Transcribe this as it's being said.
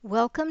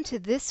Welcome to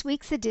this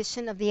week's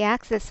edition of the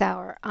Access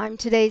Hour. I'm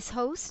today's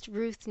host,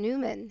 Ruth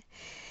Newman.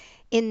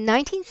 In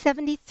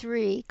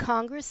 1973,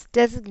 Congress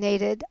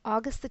designated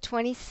August the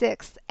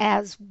 26th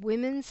as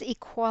Women's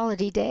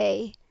Equality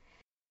Day.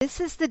 This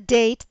is the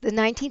date the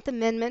 19th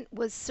Amendment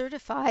was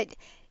certified,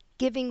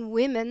 giving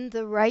women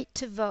the right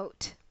to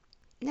vote.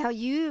 Now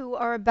you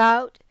are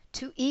about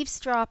to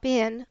eavesdrop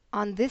in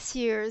on this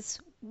year's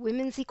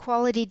Women's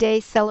Equality Day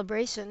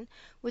celebration,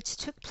 which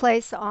took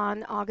place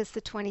on August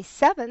the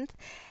 27th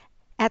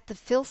at the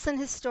Filson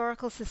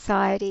Historical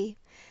Society.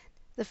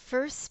 The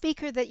first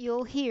speaker that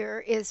you'll hear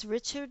is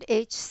Richard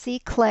H.C.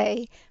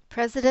 Clay,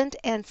 President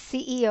and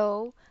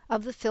CEO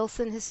of the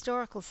Filson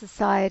Historical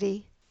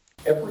Society.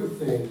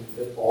 Everything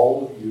that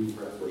all of you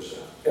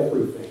represent,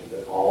 everything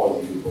that all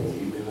of you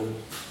believe in,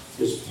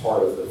 is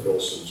part of the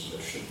Filson's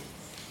mission.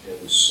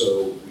 And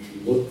so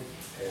we look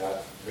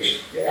at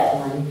this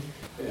gathering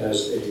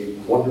as a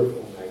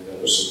wonderful,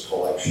 magnificent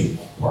collection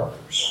of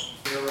partners.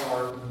 There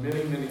are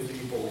many, many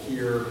people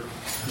here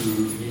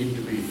who need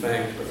to be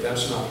thanked, but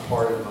that's not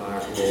part of my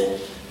role.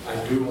 I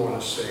do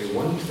want to say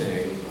one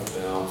thing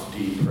about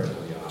Dee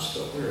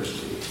Pregliasco.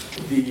 Where's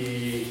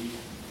Dee?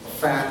 The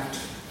fact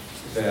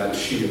that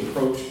she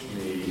approached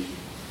me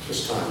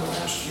this time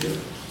last year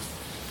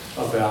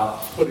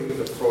about putting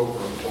the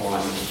program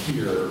on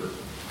here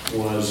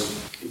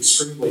was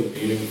extremely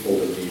meaningful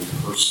to me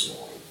personally,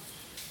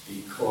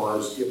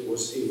 because it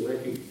was a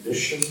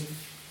recognition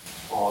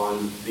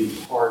on the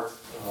part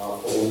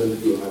of a woman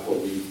who I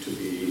believe to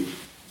be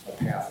a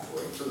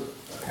pathbreaker,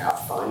 a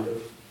pathfinder,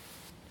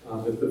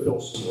 that the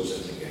Filson was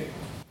in the game.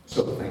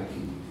 So thank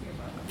you.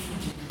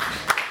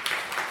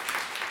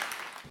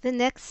 The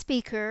next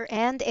speaker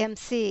and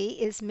MC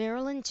is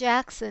Marilyn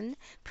Jackson,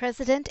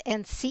 President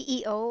and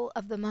CEO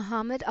of the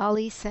Muhammad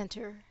Ali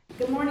Center.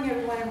 Good morning,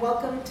 everyone, and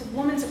welcome to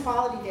Women's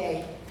Equality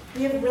Day.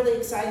 We have a really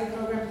exciting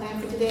program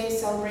planned for today,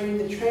 celebrating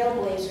the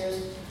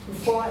trailblazers who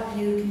fought and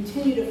who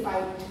continue to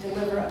fight to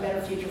deliver a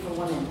better future for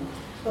women.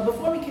 But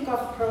before we kick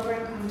off the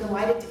program, I'm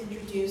delighted to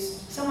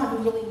introduce someone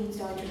who really needs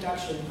no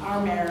introduction,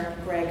 our Mayor,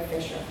 Greg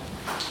Fisher.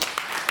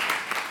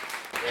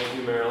 Thank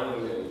you,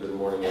 Marilyn, and good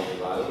morning,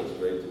 everybody. It's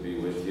great to be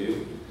with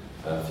you.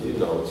 A few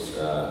notes.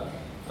 I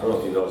don't know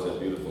if you noticed that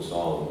beautiful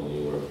song when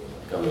you were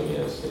coming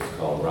in. It's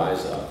called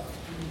Rise Up.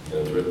 And it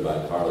was written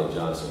by Carly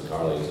Johnson.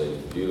 Carly is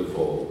a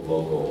beautiful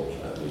local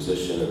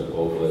musician and a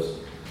vocalist.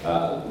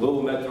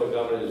 Louisville Metro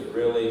government is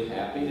really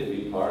happy to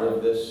be part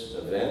of this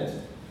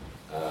event.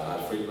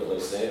 I frequently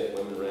say if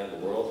women ran the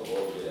world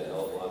would be a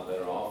hell of a lot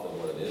better off than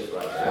what it is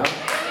right now.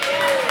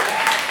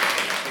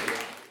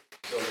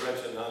 So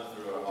Gretchen Hunt,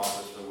 through our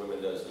Office for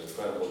Women, does an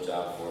incredible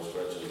job for us.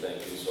 Gretchen,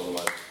 thank you so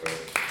much for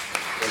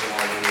putting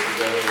all this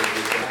together.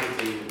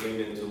 The Lean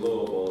Into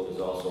Louisville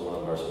is also one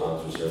of our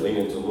sponsors here. Lean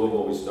Into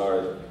Louisville, we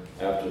started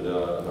after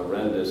the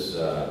horrendous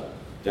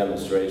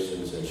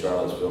demonstrations in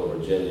Charlottesville,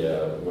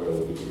 Virginia, where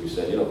we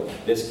said,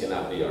 this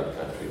cannot be our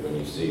country when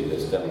you see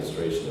this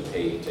demonstration of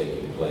hate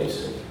taking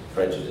place and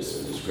prejudice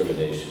and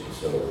discrimination.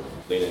 So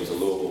Lean Into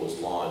Louisville was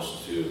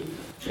launched to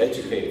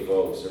educate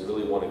folks that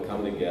really want to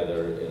come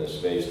together in a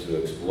space to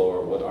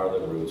explore what are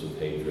the roots of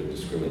hatred,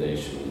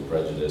 discrimination, and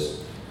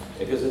prejudice.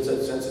 Because it's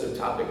a sensitive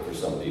topic for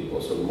some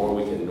people, so the more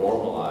we can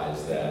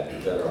normalize that, the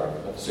better our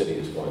city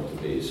is going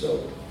to be.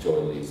 So Joy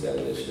leads that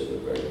initiative in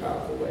a very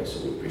powerful way, so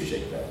we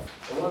appreciate that.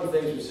 And one of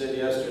the things we said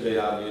yesterday,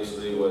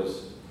 obviously,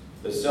 was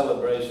the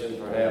celebration,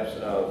 perhaps,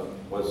 of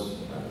what's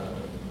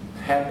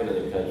happened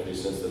in the country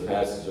since the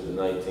passage of the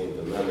 19th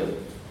Amendment,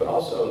 but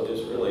also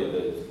just really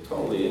the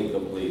totally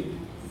incomplete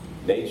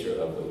nature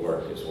of the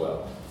work as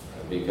well.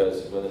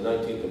 Because when the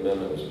 19th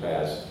Amendment was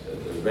passed,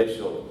 the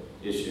racial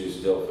issues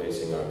still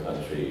facing our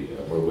country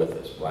were with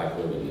us. Black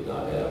women did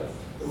not have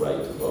the right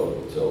to vote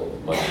until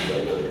much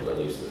later, or at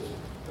least it was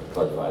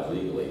clarified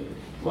legally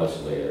much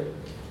later.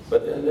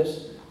 But then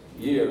this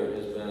year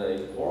has been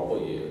a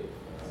horrible year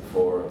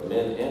for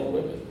men and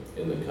women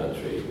in the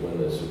country when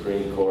the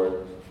Supreme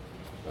Court,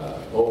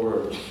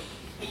 overriding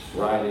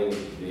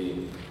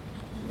the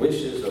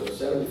wishes of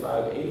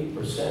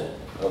 75-80%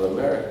 of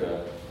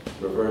America,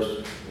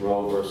 reversed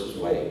Roe versus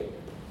Wade.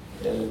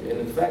 And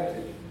in fact,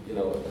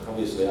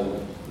 obviously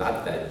I'm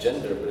not that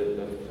gender, but it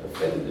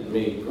offended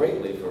me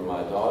greatly for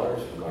my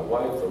daughters, for my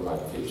wife, for my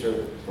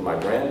future, for my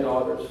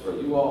granddaughters, for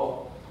you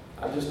all.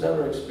 I've just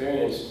never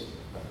experienced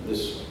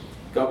this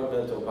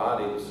governmental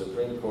body, the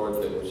Supreme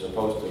Court, that we're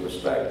supposed to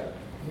respect,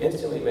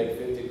 instantly make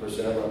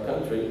 50% of our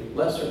country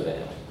lesser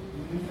than.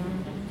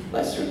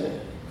 Lesser than.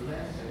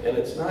 And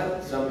it's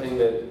not something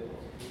that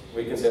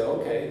we can say,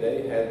 okay,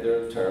 they had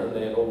their turn,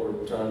 they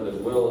overturned the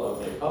will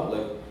of the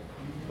public,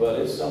 but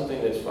it's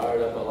something that's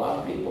fired up a lot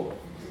of people.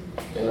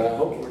 And I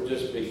hope we're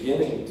just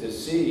beginning to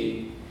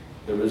see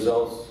the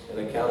results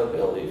and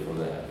accountability from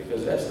that,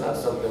 because that's not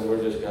something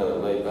we're just going to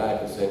lay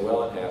back and say,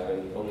 well, it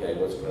happened, okay,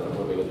 what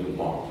are we going to do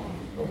tomorrow?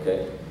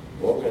 Okay?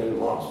 What we're going to do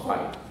tomorrow is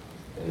fight.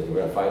 And then we're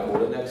going to fight more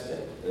the next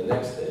day, and the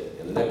next day,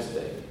 and the next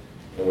day.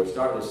 And we're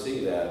starting to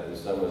see that in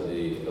some of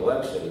the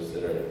elections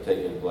that are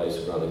taking place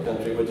around the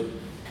country, which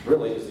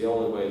really is the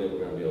only way that we're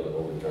going to be able to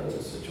overturn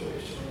this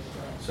situation.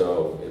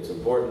 So it's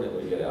important that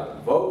we get out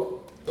and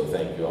vote. So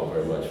thank you all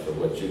very much for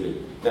what you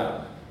do.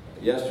 Now,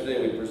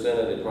 yesterday we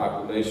presented a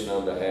proclamation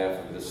on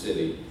behalf of the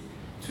city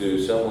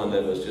to someone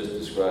that was just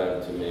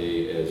described to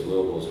me as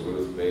Louisville's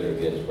Ruth Bader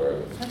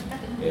Ginsburg.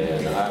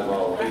 And I've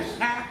always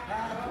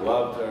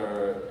loved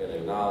her and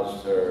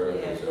acknowledged her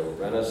as a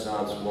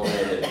Renaissance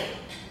woman.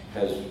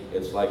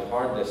 It's like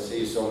hard to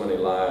see so many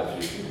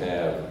lives you can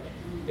have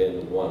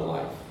in one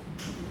life.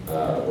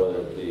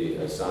 Whether it be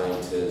a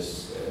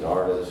scientist, an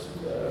artist,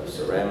 a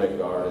ceramic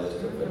artist,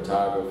 a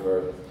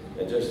photographer,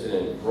 and just an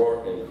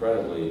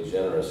incredibly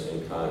generous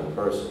and kind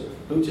person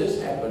who just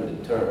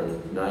happened to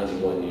turn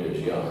 91 years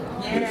young.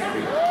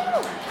 Yeah.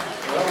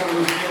 Well,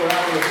 we still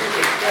have a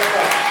step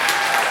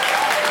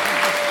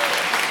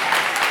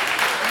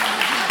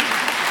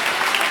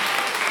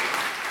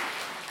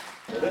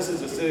up. This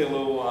is the City of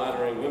Louisville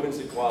honoring Women's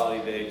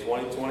Equality Day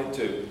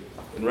 2022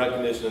 in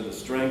recognition of the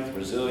strength,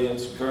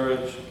 resilience,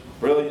 courage,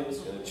 brilliance,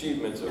 and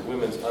achievements of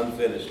women's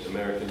unfinished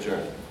American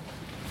journey.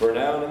 For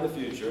now and in the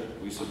future,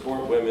 we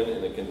support women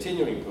in a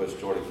continuing push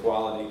toward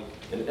equality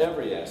in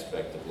every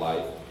aspect of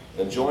life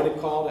and join a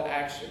call to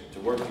action to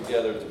work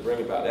together to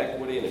bring about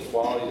equity and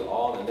equality to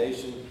all in a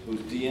nation whose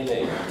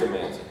DNA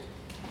demands it.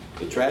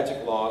 The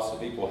tragic loss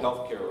of equal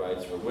health care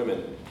rights for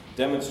women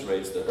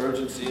demonstrates the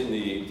urgency and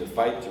need to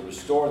fight to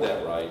restore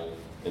that right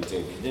and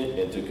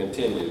to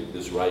continue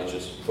this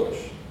righteous push.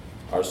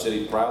 Our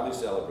city proudly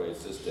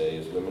celebrates this day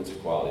as Women's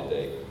Equality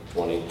Day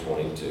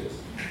 2022.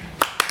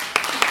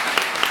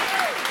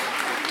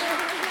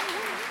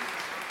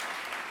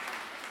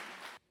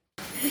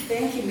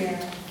 Thank you, Mayor.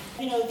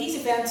 You know, these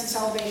events and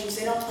celebrations,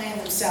 they don't plan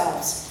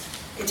themselves.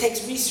 It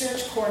takes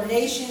research,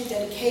 coordination,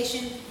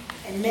 dedication,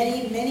 and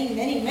many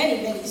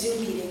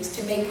Zoom meetings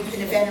to make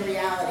an event a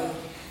reality.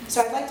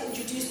 So I'd like to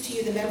introduce to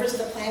you the members of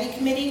the planning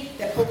committee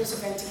that put this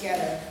event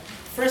together.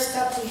 First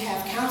up, we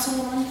have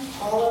Councilwoman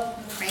Paula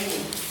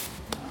McCraney.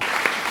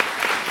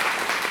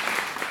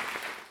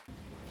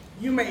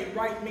 You may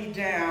write me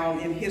down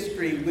in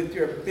history with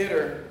your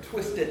bitter,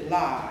 twisted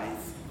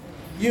lies.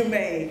 You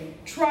may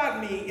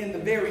trod me in the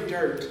very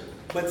dirt,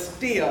 but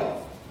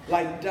still,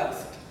 like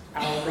dust,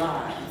 I'll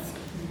rise.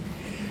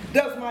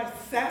 Does my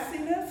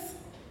sassiness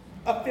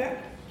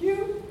affect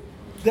you?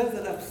 Does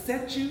it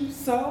upset you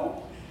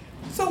so?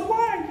 So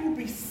why are you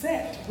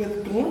beset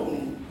with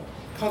gloom?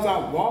 'Cause I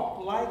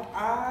walk like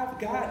I've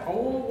got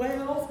oil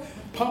wells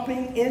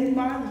pumping in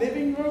my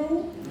living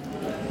room?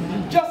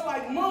 Just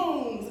like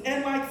moons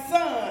and like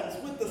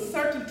suns with the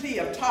certainty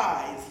of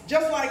tides,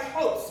 just like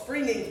hope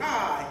springing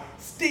high,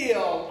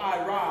 still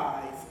I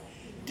rise.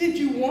 Did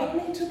you want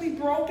me to be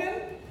broken?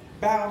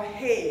 Bowed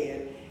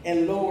head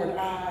and lowered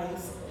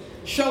eyes,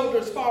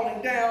 shoulders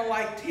falling down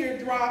like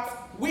teardrops,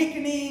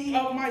 weakening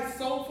of my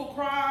soulful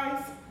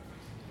cries?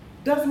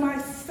 Does my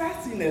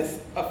sassiness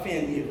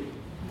offend you?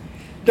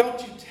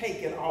 Don't you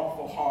take it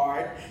awful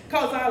hard,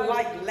 'cause I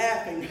like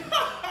laughing,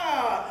 ha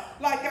ha,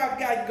 like I've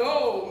got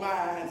gold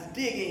mines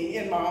digging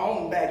in my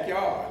own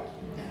backyard.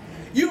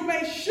 You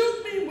may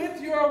shoot me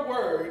with your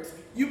words,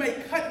 you may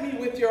cut me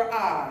with your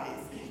eyes,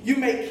 you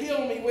may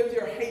kill me with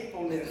your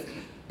hatefulness,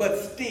 but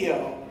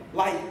still,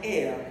 like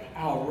air,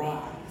 I'll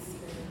rise.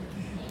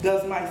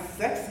 Does my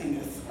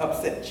sexiness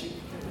upset you?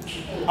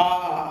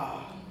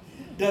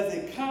 Does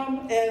it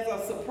come as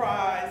a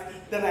surprise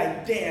that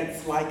I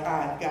dance like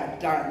I've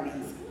got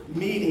diamonds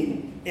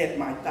meeting at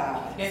my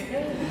thighs?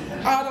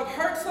 Out of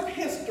hurts of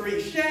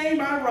history, shame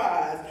I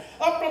rise.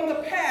 Up from the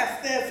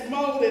past that's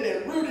molded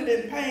and rooted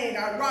in pain,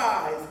 I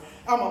rise.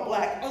 I'm a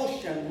black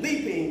ocean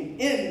leaping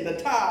in the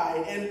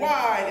tide, and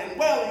wide and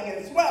welling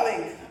and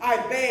swelling, I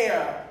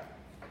bear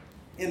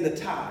in the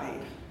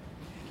tide.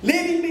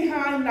 Leaving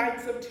behind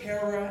nights of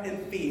terror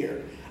and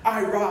fear,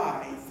 I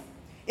rise.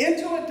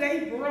 Into a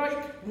daybreak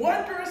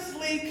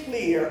wondrously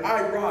clear,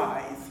 I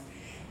rise.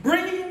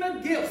 Bringing the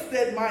gifts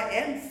that my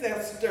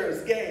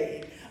ancestors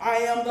gave, I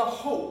am the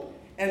hope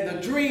and the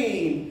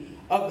dream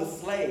of the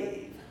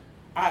slave.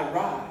 I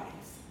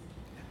rise,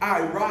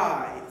 I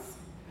rise,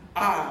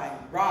 I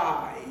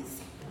rise.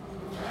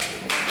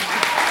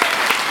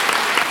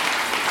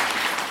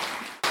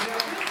 Now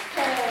this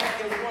poem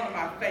is one of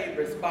my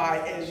favorites by,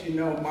 as you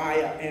know,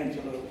 Maya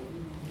Angelou.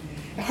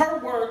 Her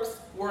works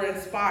were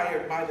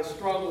inspired by the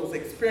struggles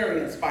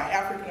experienced by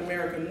African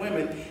American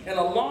women in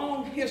a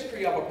long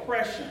history of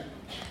oppression.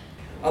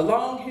 A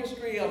long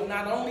history of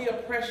not only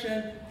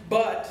oppression,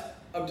 but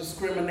of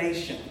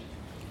discrimination,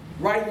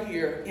 right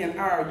here in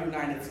our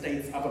United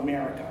States of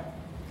America.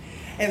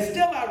 And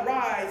Still I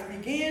Rise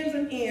begins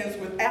and ends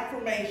with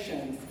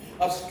affirmations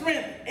of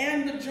strength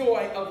and the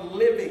joy of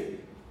living.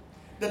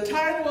 The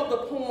title of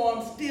the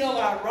poem, Still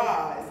I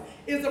Rise,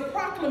 is a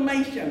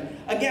proclamation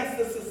against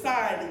the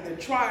society that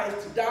tries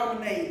to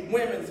dominate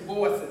women's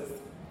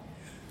voices.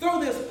 Through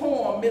this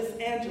poem, Miss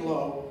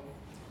Angelou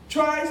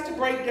tries to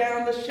break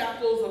down the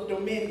shackles of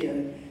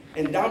dominion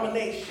and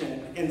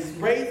domination and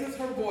raises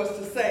her voice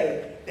to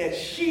say that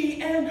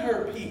she and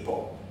her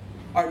people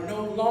are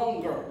no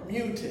longer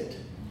muted.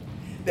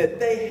 that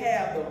they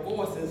have the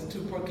voices to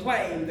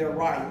proclaim their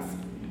rights.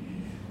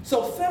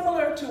 So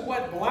similar to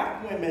what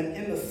Black women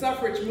in the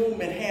suffrage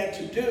movement had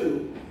to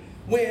do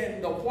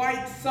when the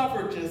white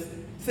suffragists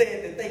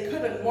said that they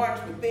couldn't march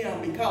with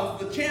them because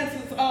the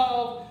chances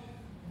of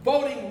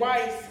voting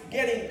rights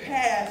getting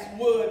passed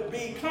would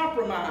be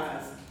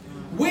compromised.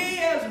 We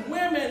as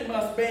women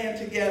must band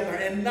together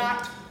and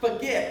not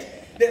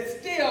forget that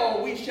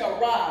still we shall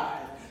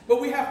rise,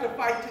 but we have to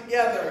fight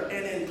together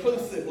and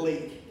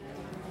inclusively.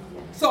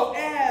 So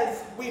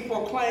as we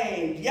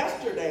proclaimed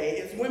yesterday,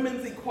 it's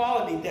Women's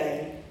Equality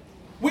Day.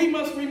 We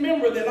must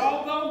remember that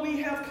although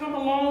we have come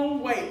a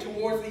long way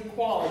towards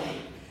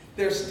equality,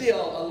 there's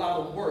still a lot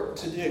of work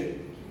to do.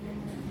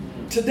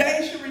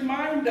 Today should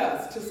remind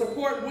us to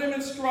support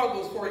women's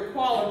struggles for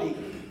equality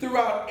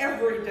throughout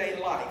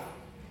everyday life,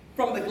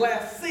 from the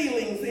glass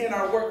ceilings in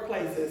our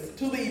workplaces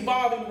to the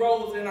evolving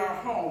roles in our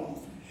homes,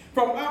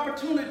 from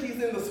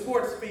opportunities in the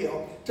sports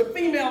field to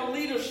female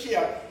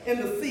leadership in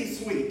the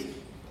C-suite,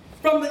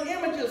 from the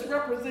images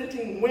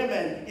representing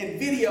women in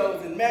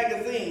videos and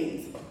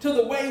magazines to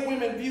the way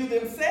women view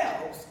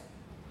themselves,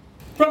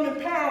 from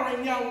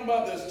empowering young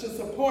mothers to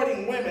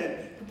supporting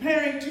women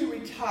preparing to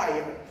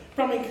retire,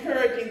 from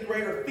encouraging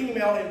greater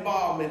female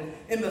involvement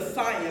in the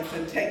science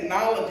and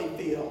technology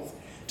fields,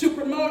 to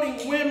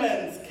promoting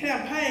women's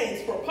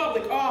campaigns for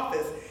public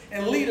office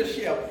and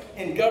leadership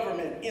in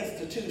government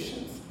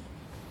institutions.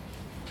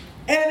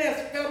 And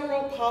as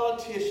federal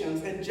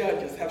politicians and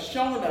judges have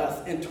shown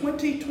us in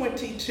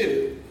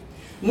 2022,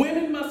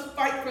 women must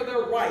fight for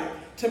their right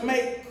to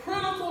make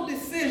critical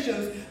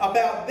decisions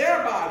about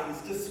their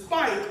bodies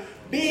despite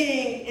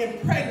being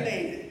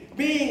impregnated,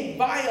 being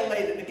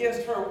violated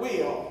against her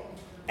will,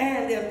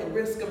 and at the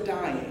risk of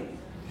dying.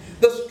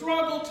 The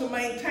struggle to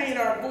maintain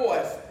our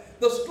voice,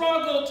 the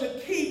struggle to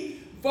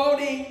keep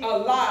voting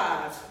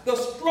alive, the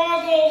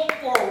struggle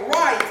for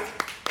rights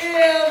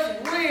is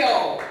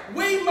real.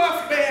 We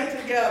must band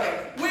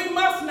together. We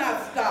must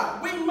not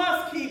stop. We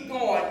must keep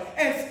going,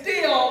 and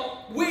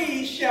still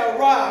we shall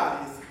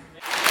rise.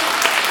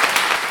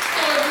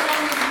 So as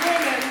long as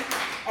women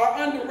are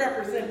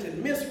underrepresented,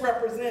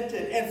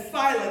 misrepresented, and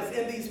silenced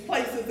in these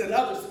places and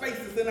other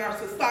spaces in our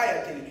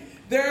society,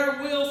 there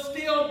will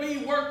still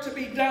be work to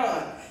be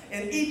done,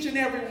 and each and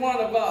every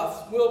one of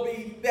us will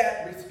be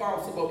that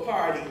responsible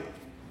party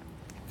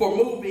for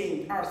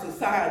moving our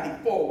society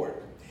forward.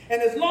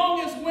 And as long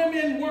as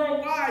women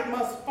worldwide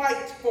must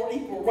fight for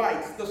equal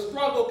rights, the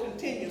struggle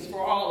continues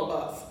for all of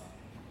us.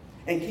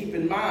 And keep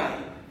in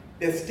mind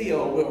that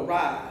still will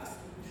rise.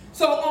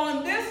 So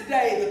on this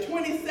day, the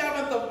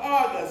 27th of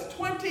August,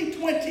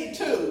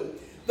 2022,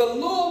 the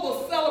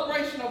Louisville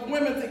celebration of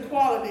Women's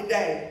Equality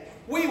Day,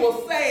 we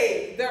will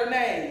say their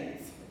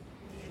names: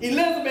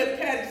 Elizabeth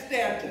Cady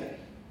Stanton,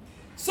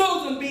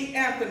 Susan B.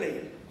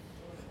 Anthony,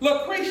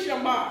 Lucretia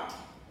Mott,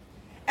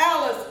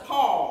 Alice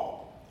Paul,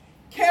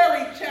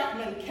 Carrie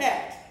Chapman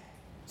Catt,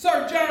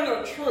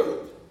 Sojourner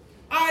Truth,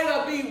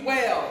 Ida B.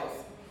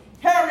 Wells,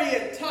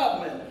 Harriet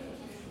Tubman,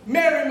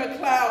 Mary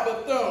McLeod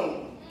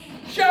Bethune,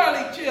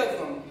 Shirley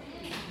Chisholm,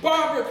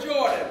 Barbara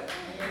Jordan,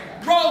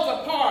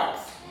 Rosa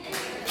Parks,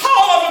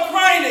 Paula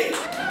McCraney,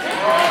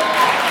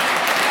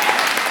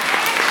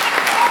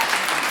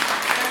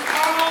 and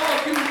all of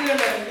you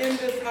women in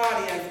this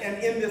audience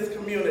and in this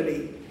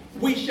community.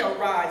 We shall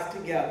rise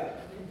together.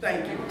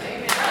 Thank you.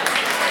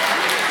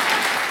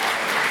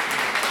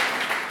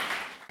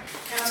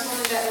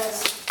 Councilwoman, that was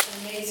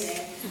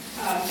amazing.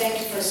 Thank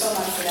you so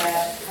much for that.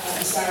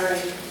 I'm sorry.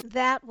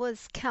 That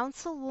was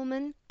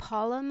Councilwoman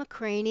Paula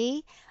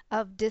McCraney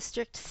of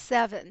District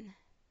 7.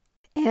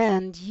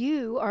 And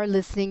you are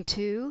listening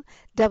to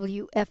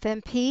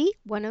WFMP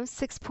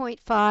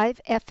 106.5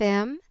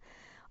 FM,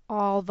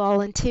 all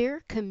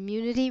volunteer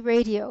community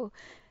radio.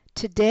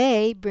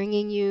 Today,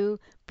 bringing you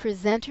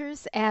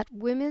presenters at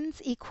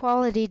Women's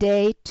Equality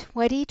Day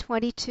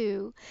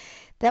 2022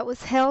 that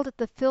was held at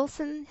the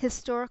Filson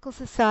Historical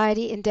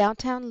Society in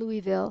downtown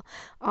Louisville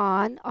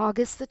on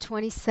August the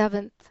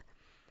 27th.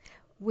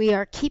 We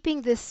are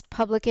keeping this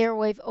public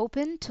airwave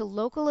open to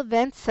local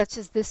events such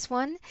as this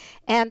one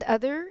and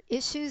other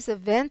issues,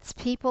 events,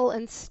 people,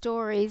 and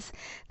stories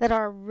that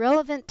are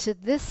relevant to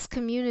this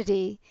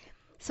community.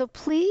 So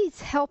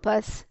please help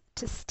us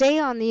to stay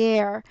on the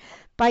air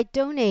by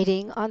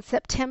donating on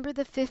September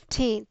the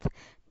 15th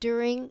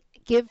during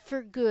Give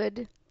for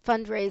Good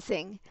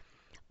fundraising.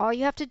 All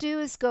you have to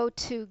do is go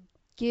to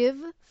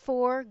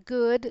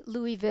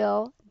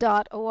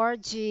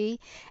giveforgoodlouisville.org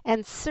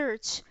and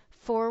search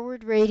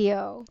Forward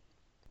Radio.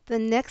 The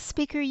next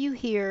speaker you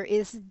hear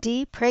is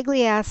Dee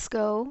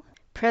Pregliasco,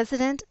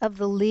 President of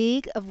the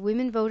League of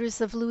Women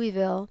Voters of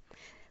Louisville.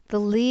 The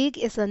League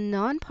is a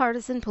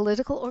nonpartisan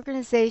political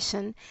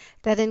organization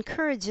that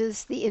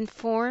encourages the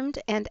informed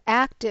and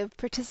active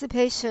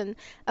participation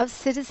of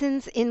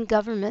citizens in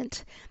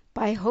government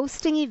by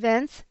hosting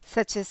events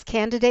such as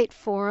candidate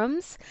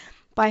forums,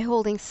 by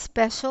holding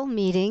special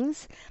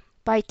meetings,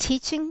 by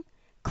teaching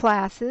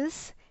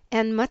classes,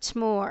 and much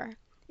more.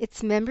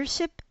 Its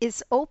membership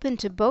is open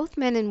to both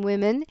men and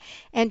women,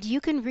 and you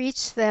can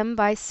reach them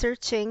by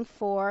searching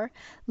for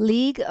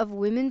League of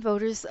Women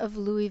Voters of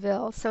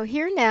Louisville. So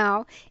here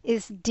now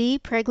is Dee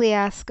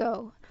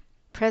Pregliasco,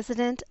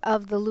 President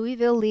of the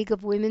Louisville League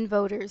of Women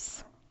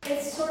Voters.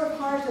 It's sort of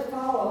hard to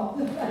follow,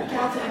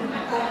 Councilman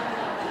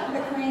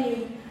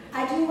McCraney.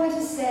 I do want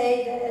to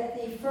say that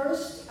at the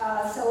first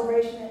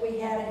celebration that we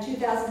had in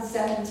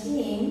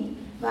 2017,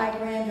 my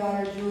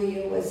granddaughter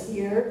Julia was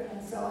here,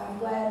 and so I'm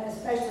glad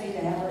especially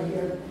to have her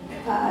here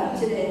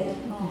today.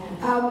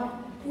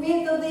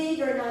 We at the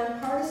League are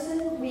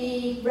nonpartisan.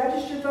 We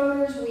register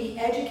voters, we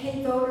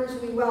educate voters,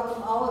 we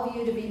welcome all of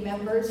you to be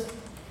members.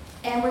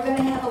 And we're going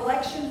to have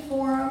election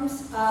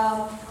forums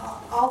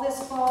all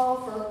this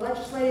fall for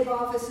legislative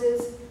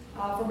offices,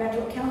 for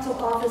Metro Council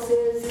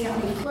offices,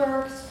 county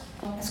clerks,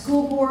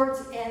 school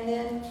boards, and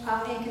then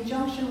in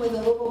conjunction with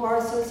the Local Bar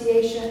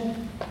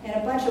Association and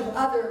a bunch of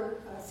other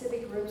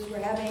civic groups,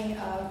 we're having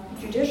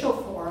judicial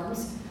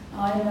forums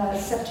on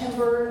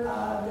September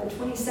the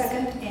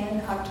 22nd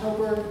and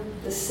October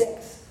the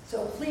 6th.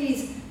 So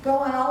please go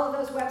on all of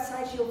those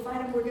websites. You'll find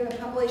them. We're going to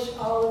publish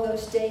all of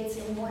those dates,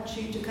 and we want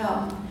you to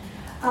come.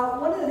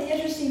 One of the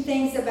interesting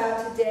things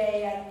about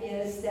today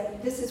is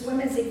that this is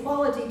Women's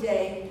Equality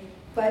Day,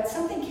 but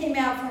something came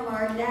out from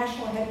our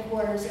national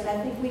headquarters, and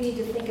I think we need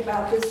to think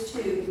about this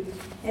too.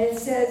 And it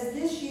says,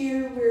 this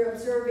year we're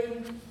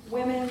observing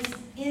Women's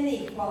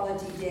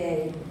Inequality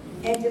Day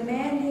and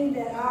demanding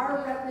that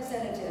our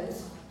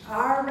representatives,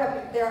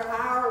 they're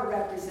our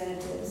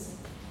representatives,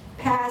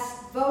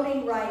 pass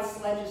voting rights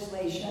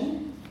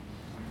legislation,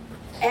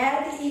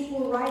 add the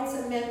Equal Rights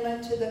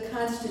Amendment to the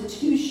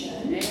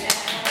Constitution,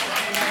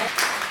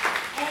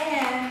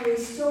 and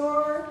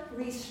restore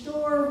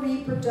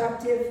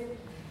reproductive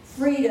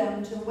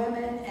freedom to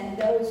women and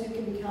those who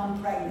can become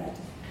pregnant.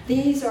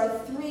 These are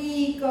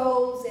 3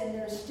 goals, and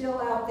they're still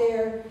out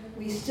there.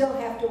 We still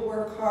have to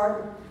work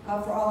hard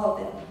for all of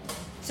them.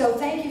 So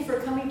thank you for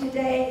coming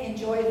today.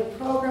 Enjoy the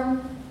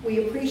program.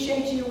 We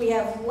appreciate you. We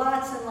have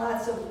lots and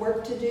lots of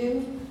work to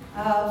do.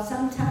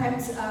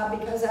 Sometimes,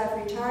 because I've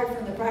retired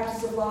from the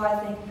practice of law,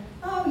 I think,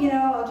 oh,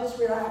 I'll just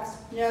relax.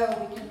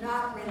 No, we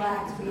cannot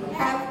relax. We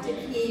have to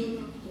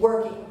keep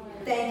working.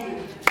 Thank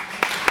you.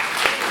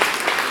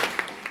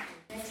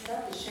 Next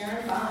up is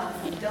Sharon Bond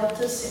from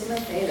Delta Sigma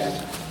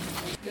Theta.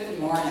 Good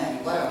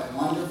morning. What a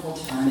wonderful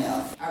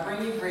turnout. I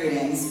bring you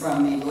greetings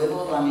from the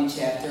Louisville Alumni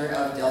Chapter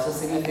of Delta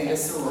Sigma Theta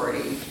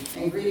Sorority,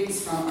 and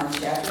greetings from our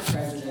chapter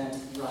president,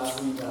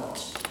 Rosalind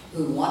Welch,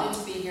 who wanted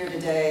to be here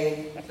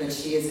today, but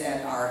she is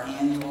at our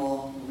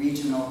annual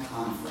regional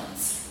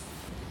conference.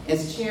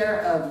 As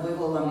chair of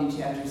Louisville Alumni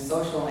Chapter's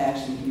Social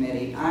Action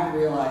Committee, I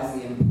realize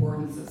the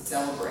importance of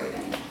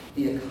celebrating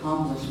the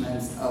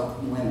accomplishments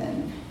of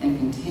women and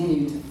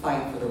continue to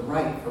fight for the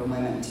right for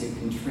women to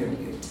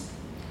contribute.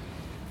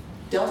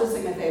 Delta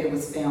Sigma Theta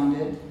was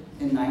founded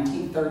in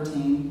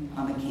 1913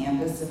 on the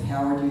campus of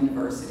Howard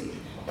University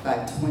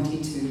by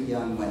 22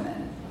 young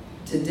women.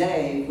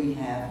 Today, we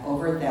have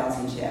over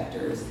 1,000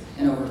 chapters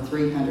and over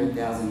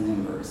 300,000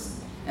 members,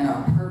 and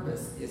our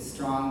purpose is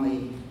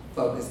strongly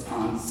focused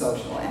on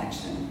social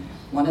action.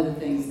 One of the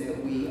things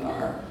that we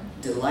are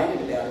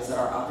delighted about is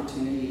our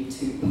opportunity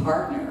to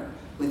partner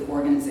with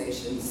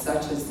organizations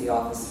such as the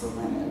Office for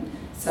Women,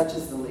 such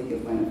as the League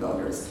of Women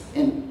Voters,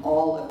 and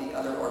all of the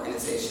other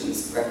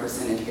organizations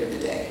represented here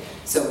today.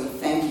 So we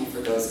thank you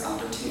for those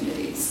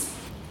opportunities.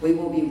 We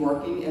will be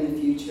working in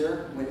the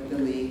future with the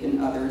League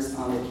and others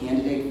on the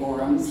candidate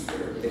forums.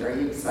 We're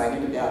very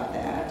excited about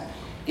that.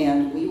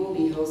 And we will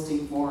be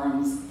hosting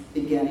forums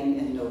beginning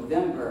in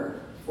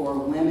November for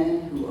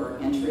women who are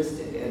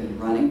interested in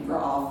running for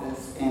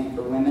office and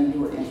for women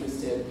who are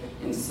interested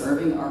in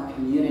serving our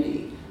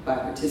community by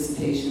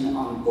participation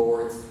on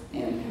boards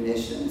and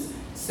commissions.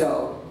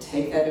 So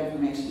take that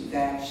information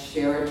back,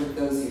 share it with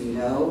those you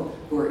know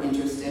who are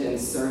interested in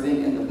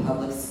serving in the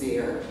public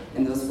sphere,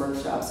 and those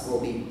workshops will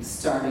be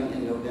starting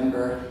in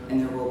November,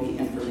 and there will be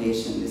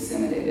information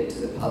disseminated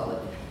to the public.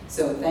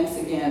 So thanks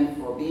again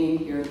for being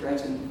here,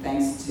 Gretchen.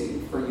 Thanks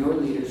for your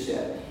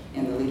leadership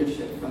and the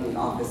leadership from the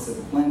Office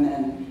of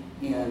Women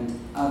and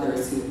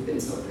others who have been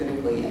so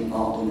critically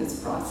involved in this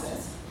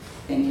process.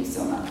 Thank you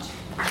so much.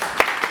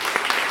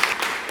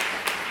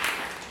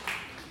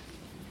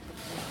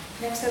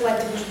 Next, I'd like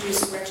to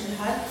introduce Gretchen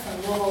Hutt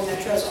from Louisville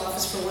Metro's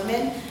Office for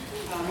Women.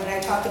 When I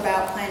talked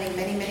about planning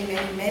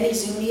many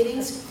Zoom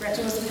meetings,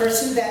 Gretchen was the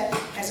person that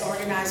has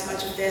organized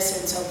much of this,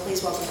 and so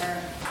please welcome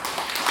her.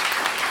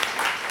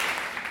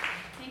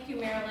 Thank you,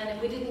 Marilyn. And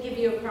we didn't give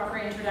you a proper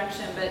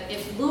introduction, but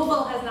if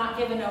Louisville has not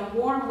given a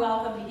warm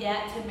welcome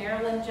yet to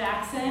Marilyn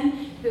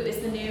Jackson, who is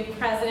the new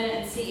president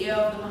and CEO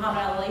of the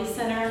Muhammad Ali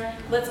Center,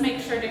 let's make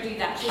sure to do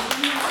that.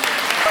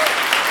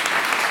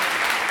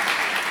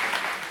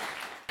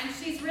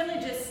 She's really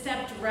just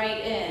stepped right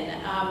in,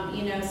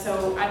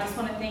 so I just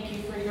want to thank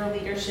you for your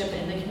leadership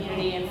in the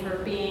community and for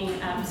being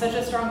such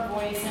a strong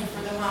voice, and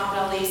for the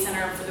Muhammad Ali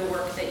Center for the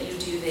work that you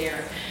do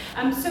there.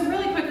 So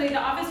really quickly, the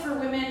Office for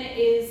Women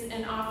is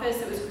an office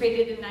that was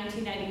created in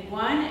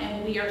 1991,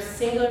 and we are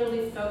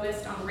singularly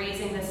focused on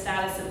raising the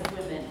status of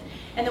women.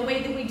 And the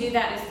way that we do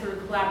that is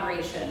through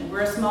collaboration.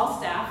 We're a small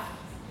staff,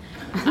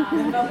 but we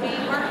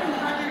work in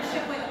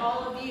partnership with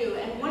all of you.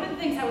 And one of the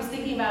things I was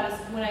thinking about is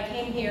when I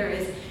came here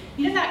is,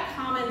 you know that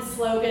common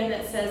slogan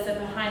that says that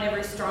behind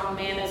every strong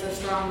man is a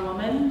strong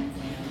woman?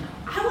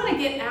 I want to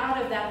get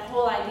out of that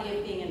whole idea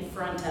of being in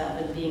front of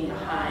and being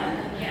behind.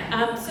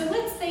 So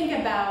let's think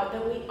about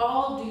that we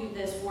all do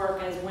this work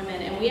as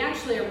women, and we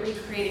actually are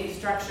recreating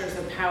structures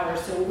of power,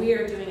 so we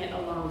are doing it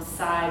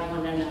alongside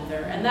one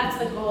another. And that's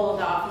the goal of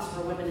the Office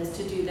for Women, is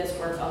to do this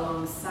work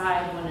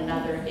alongside one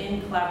another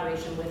in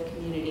collaboration with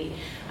community.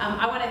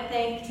 I want to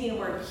thank Tina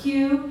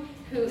Ward-Hugh,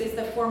 who is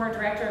the former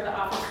director of the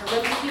Office for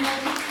Women.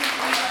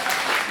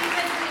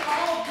 Because we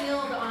all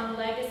build on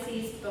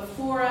legacies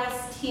before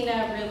us.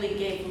 Tina really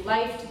gave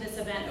life to this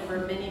event over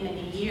many,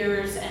 many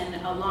years, and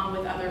along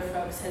with other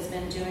folks has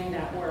been doing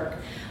that work.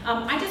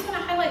 I just want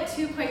to highlight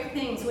two quick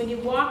things. When you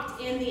walked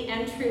in the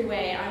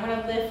entryway, I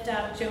want to lift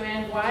up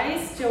Joanne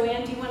Wise.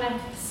 Joanne, do you want to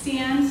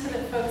stand so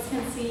that folks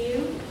can see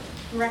you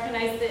and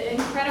recognize the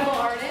incredible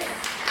artist?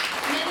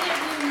 Many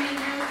of you may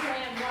know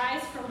Joanne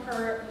Wise from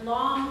her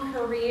long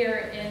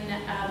career in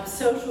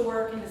social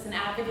work and as an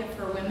advocate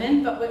for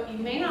women, but what you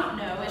may not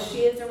know is she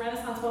is a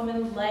Renaissance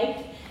woman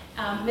like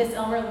Miss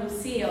Elmer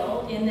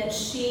Lucille, in that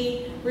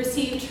she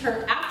received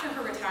after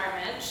her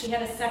retirement, she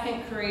had a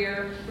second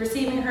career,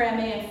 receiving her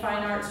MA in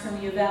Fine Arts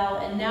from U of L,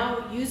 and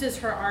now uses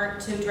her art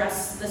to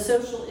address the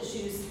social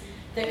issues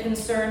that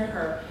concern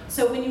her.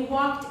 So when you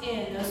walked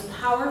in, those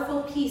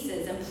powerful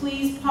pieces, and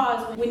please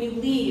pause when you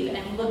leave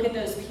and look at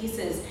those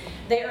pieces,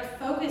 they are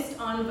focused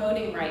on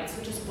voting rights,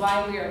 which is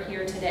why we are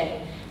here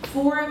today.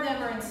 4 of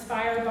them are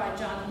inspired by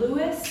John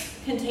Lewis,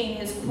 contain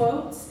his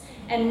quotes,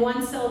 and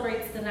 1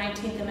 celebrates the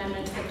 19th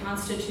Amendment to the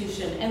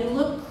Constitution. And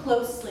look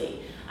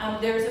closely.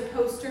 There's a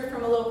poster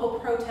from a local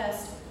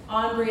protest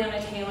on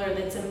Breonna Taylor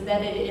that's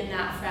embedded in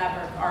that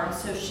fabric art.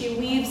 So she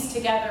weaves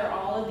together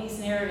all of these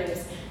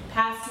narratives,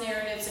 past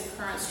narratives and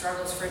current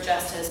struggles for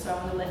justice, so I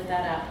want to lift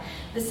that up.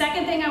 The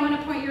second thing I want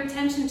to point your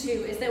attention to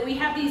is that we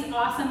have these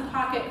awesome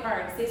pocket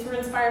cards. These were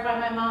inspired by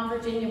my mom,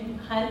 Virginia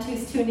Hunt,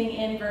 who's tuning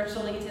in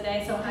virtually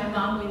today. So hi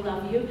Mom, we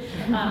love you.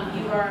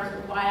 You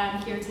are why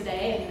I'm here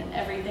today, and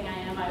everything I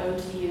am I owe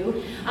to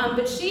you.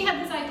 But she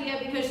had this idea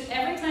because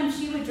every time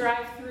she would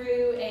drive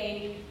through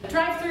a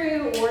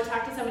drive-through or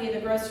talk to somebody at the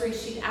grocery,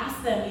 she'd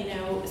ask them,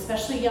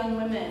 especially young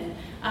women,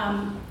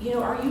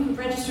 are you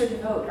registered to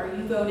vote? Are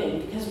you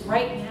voting? Because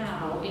right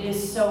now it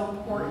is so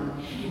important.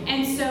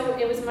 And so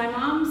it was my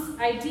mom's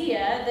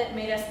idea that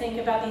made us think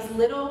about these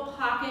little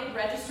pocket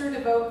register to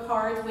vote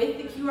cards with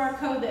the QR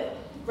code that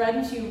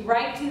runs you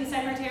right to the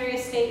Secretary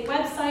of State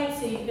website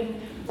so you can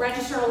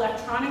register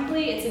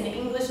electronically. It's in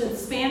English and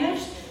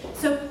Spanish.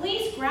 So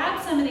please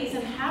grab some of these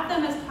and have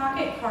them as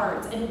pocket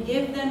cards and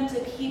give them to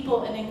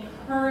people and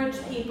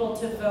encourage people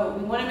to vote.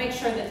 We want to make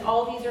sure that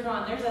all these are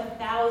gone. There's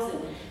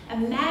 1,000.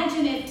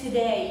 Imagine if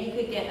today you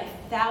could get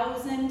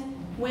 1,000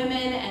 women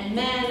and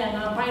men and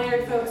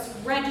non-binary folks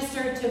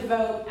registered to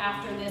vote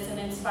after this and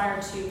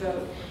inspired to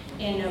vote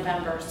in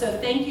November. So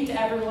thank you to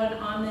everyone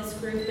on this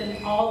group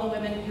and all the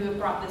women who have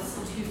brought this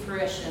to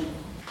fruition.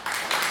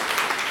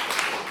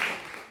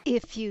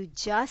 If you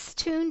just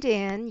tuned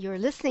in, you're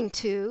listening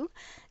to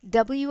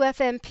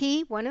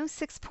WFMP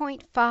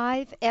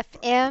 106.5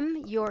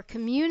 FM, your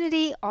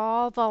community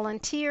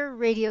all-volunteer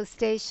radio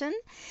station.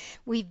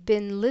 We've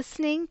been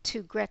listening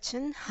to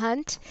Gretchen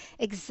Hunt,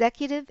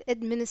 Executive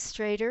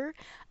Administrator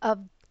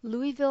of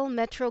Louisville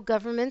Metro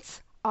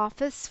Government's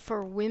Office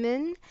for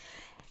Women,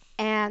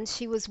 and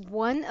she was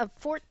one of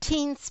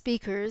 14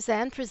 speakers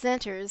and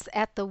presenters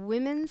at the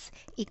Women's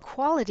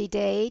Equality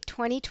Day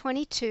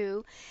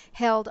 2022,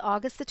 held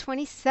August the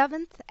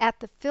 27th at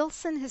the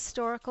Filson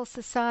Historical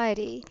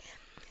Society.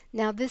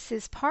 Now, this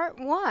is part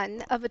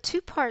 1 of a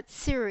 2-part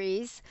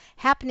series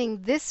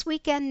happening this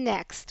weekend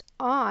next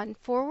on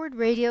Forward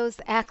Radio's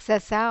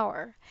Access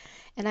Hour.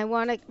 And I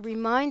want to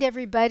remind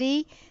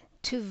everybody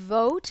to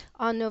vote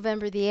on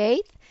November the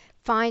 8th.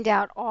 Find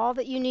out all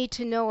that you need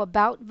to know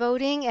about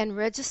voting and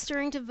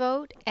registering to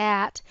vote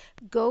at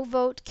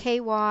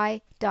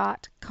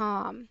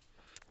govoteky.com.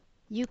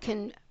 You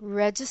can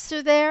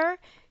register there.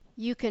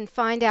 You can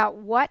find out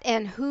what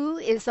and who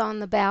is on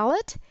the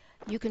ballot.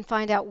 You can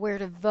find out where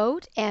to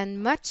vote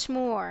and much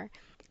more.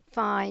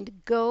 Find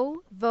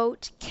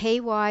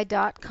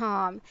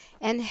govoteky.com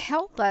and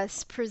help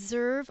us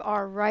preserve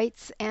our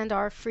rights and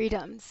our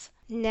freedoms.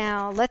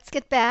 Now, let's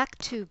get back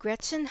to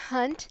Gretchen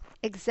Hunt,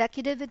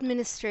 Executive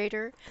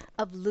Administrator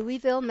of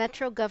Louisville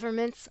Metro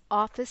Government's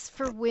Office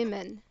for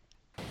Women.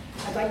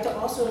 I'd like to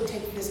also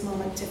take this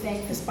moment to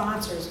thank the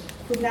sponsors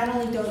who've not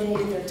only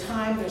donated their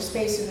time, their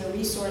space, and their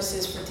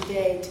resources for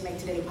today to make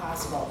today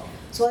possible.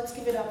 So let's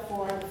give it up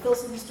for the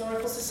Filson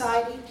Historical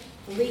Society,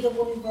 the League of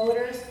Women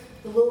Voters,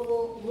 the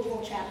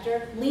Louisville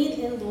chapter, Lead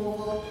in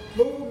Louisville,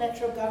 Louisville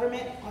Metro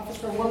Government, Office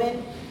for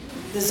Women,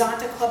 the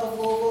Zonta Club of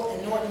Louisville,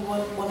 and Norton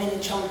Women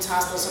and Children's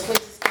Hospital. So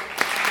please.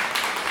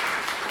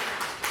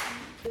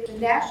 The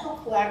National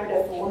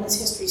Collaborative for Women's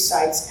History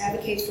Sites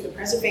advocates for the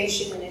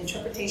preservation and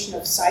interpretation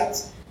of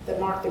sites that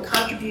mark the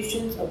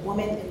contributions of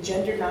women and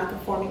gender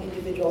nonconforming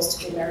individuals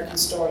to the American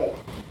story.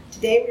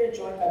 Today we are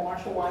joined by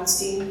Marsha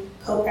Weinstein,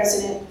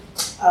 co-president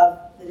of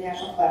the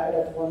National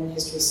Collaborative for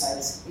Women's History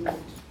Sites.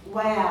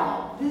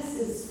 Wow, this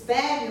is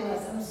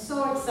fabulous. I'm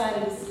so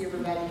excited to see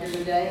everybody here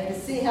today and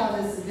to see how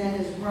this event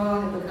has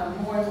grown and become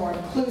more and more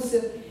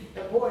inclusive.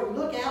 But boy,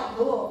 look out,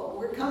 Louisville,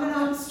 we're coming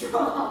on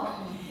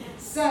strong.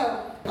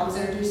 So, I was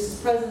introduced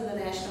as president of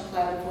the National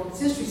Collaborative for Women's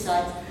History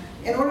Sites.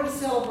 In order to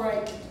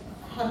celebrate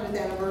the 100th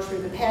anniversary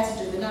of the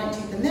passage of the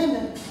 19th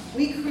Amendment,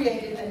 we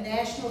created a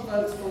National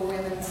Votes for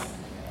Women's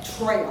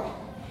Trail.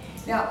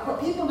 Now, what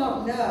people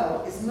don't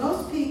know is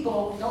most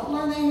people don't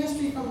learn their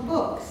history from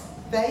books.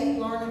 They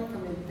learn it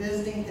from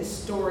visiting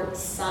historic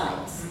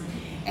sites.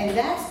 And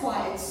that's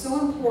why it's so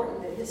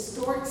important that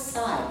historic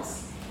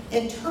sites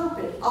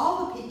interpret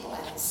all the people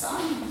at the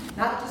site,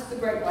 not just the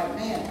great white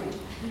man,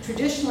 but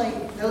traditionally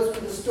those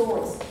were the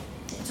stories.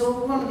 So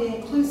we want to be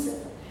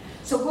inclusive.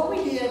 So what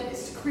we did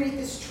is to create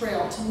this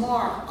trail to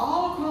mark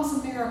all across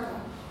America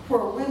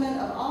where women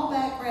of all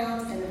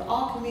backgrounds and of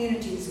all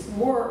communities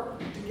work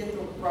to get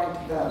the right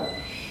to vote.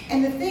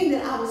 And the thing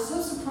that I was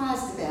so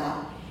surprised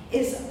about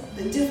is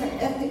the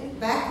different ethnic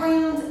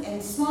backgrounds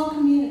and small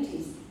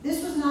communities.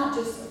 This was not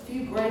just a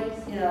few great,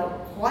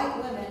 white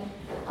women,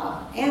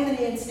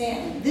 Anthony and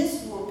Stanton.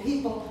 This were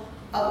people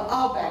of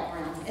all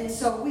backgrounds. And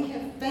so we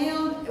have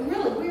found,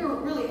 we were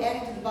really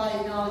adding to the body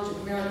of knowledge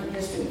of American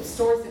history,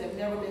 stories that have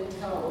never been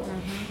told.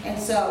 Mm-hmm.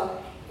 And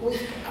so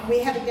we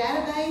have a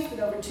database with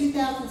over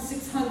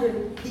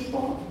 2,600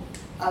 people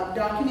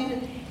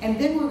documented, and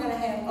then we're going to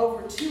have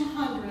over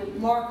 200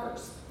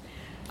 markers,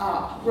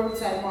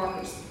 roadside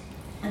markers.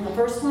 And the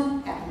first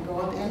one happened to go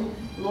up in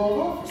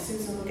Louisville for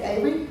Susan Luke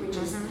Avery, which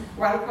is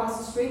right across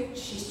the street.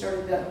 She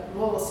started the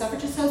Louisville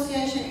Suffrage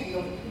Association and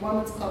the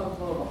Women's Club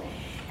of Louisville.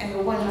 And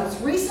the one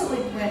most recently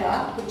went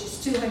up, which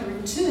is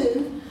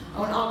 202,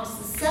 on August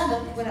the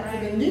 7th, went up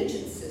for the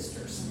Nugent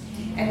Sisters.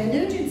 And the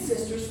Nugent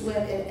Sisters live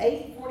at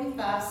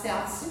 845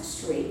 South 6th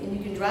Street, and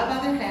you can drive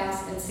by their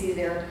house and see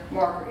their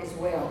marker as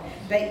well.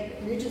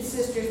 Nugent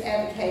Sisters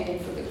advocated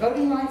for the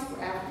voting rights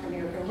for African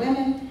American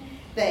women.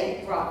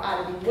 They brought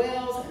Ida B.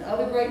 Wells and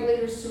other great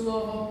leaders to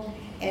Louisville,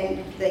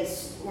 and they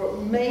were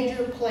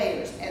major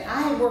players. And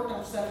I had worked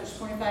on suffrage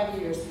 25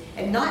 years,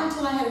 and not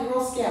until I had a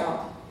Girl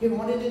Scout who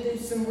wanted to do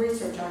some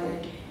research on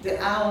it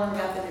that I learned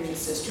about the Nugent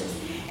Sisters.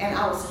 And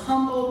I was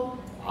humbled,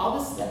 all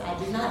this that I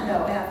did not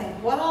know. And I think,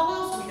 what all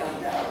else we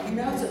don't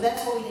know, So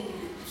that's why we need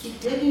to keep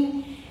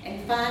digging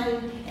and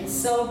finding and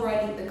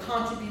celebrating the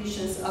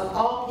contributions of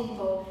all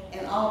people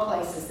in all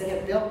places that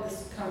have built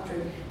this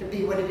country to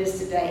be what it is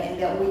today,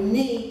 and that we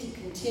need to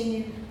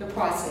continue the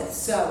process.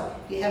 So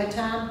if you have a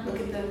time, look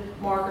at the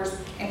markers,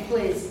 and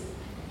please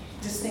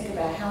just think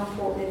about how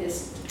important it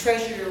is to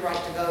treasure your right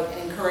to vote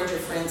and encourage your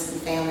friends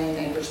and family and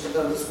neighbors to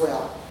vote as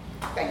well.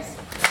 Thanks.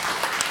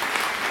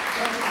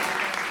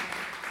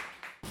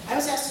 I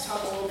was asked to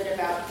talk a little bit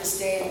about this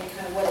day and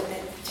kind of what it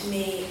meant to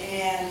me,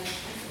 and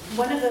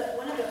one of the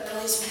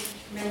earliest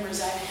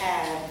memories I've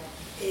had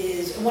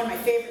is, one of my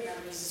favorite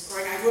memories is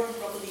growing. I grew up in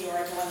Brooklyn, New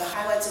York, and one of the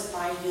highlights of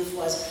my youth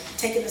was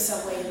taking the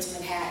subway into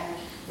Manhattan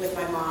with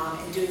my mom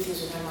and doing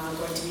things with my mom,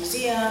 going to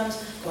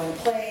museums, going to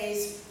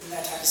plays, and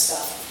that type of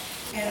stuff.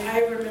 And I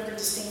remember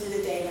distinctly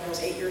the day when I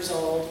was 8 years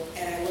old,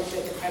 and I looked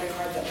at the credit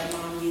card that my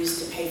mom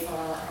used to pay for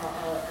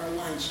our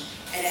lunch,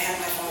 and it had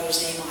my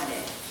father's name on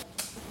it.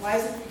 Why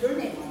isn't your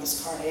name on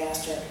this card? I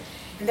asked her.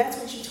 And that's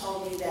when she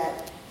told me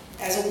that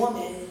as a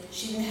woman,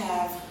 she didn't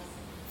have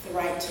the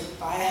right to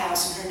buy a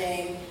house in her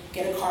name,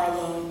 get a car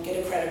loan,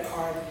 get a credit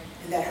card,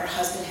 and that her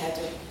husband had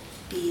to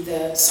be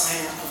the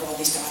signer of all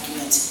these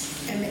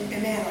documents. And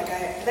man,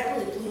 that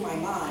really blew my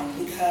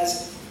mind,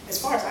 because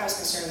as far as I was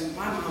concerned,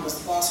 my mom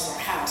was the boss of our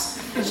house.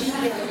 She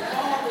made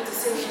all the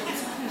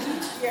decisions.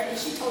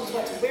 She told us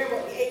what to wear,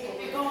 what we ate, where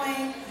we were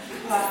going,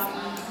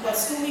 what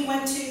school we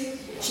went to.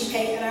 She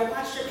paid, and I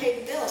watched her pay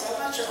the bills. I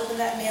watched her open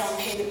that mail and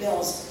pay the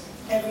bills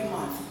every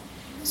month.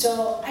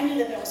 So I knew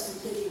that was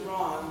completely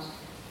wrong.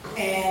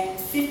 And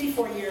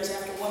 54 years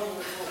after women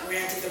were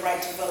granted the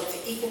right to vote,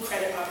 the Equal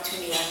Credit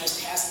Opportunity Act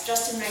was passed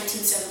just in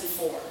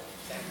 1974.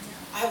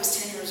 I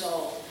was 10 years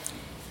old.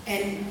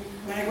 And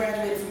when I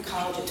graduated from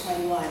college at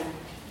 21,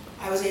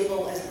 I was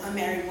able, as an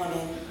unmarried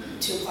woman,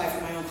 to apply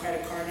for my own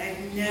credit card. And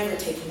I've never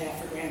taken that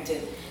for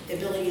granted, the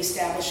ability to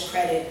establish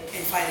credit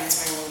and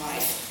finance my own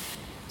life.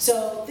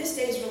 So this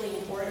day is really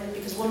important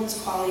because Women's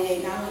Equality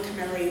Day not only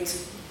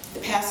commemorates the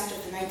passage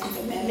of the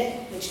 19th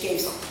Amendment, which gave,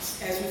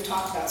 as we've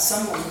talked about,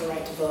 some women the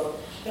right to vote,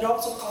 but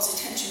also calls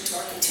attention to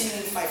our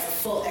continuing fight for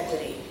full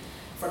equity,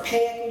 for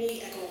pay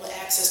equity, equitable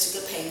access to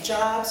good paying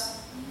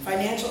jobs,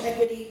 financial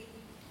equity,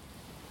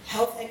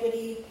 health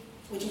equity,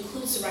 which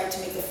includes the right to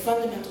make the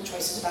fundamental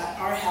choices about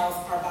our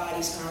health, our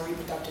bodies, and our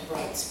reproductive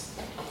rights.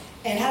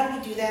 And how do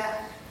we do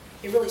that?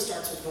 It really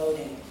starts with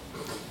voting.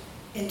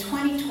 In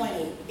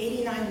 2020,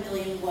 89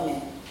 million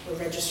women were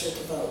registered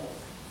to vote.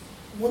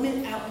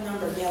 Women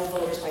outnumber male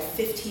voters by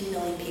 15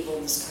 million people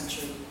in this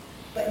country.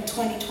 but in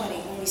 2020,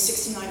 only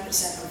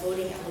 69% of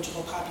voting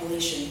eligible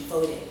population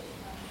voted.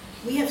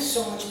 We have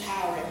so much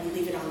power and we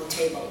leave it on the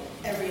table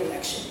every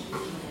election.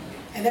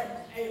 And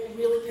that it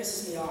really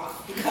pisses me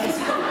off because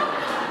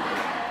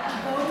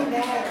voting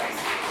matters.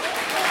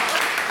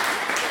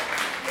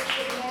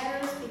 It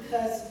matters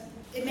because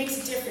it makes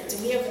a difference,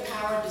 and we have the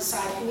power to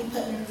decide who we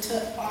put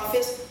into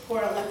office, who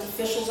our elected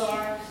officials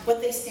are, what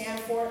they stand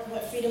for,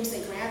 what freedoms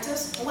they grant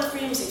us, and what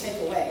freedoms they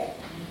take away.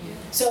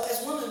 So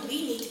as women,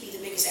 we need to be the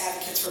biggest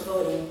advocates for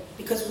voting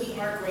because we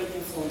are great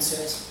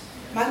influencers.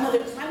 My mother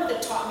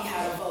taught me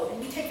how to vote, and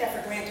we take that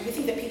for granted. We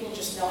think that people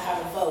just know how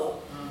to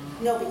vote.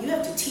 No, but you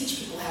have to teach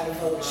people how to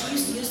vote. She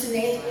used to use the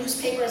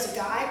newspaper as a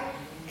guide,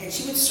 and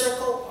she would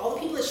circle all the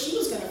people that she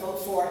was going to vote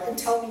for and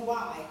tell me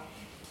why.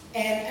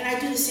 And I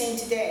do the same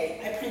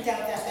today. I print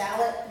out that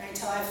ballot, and I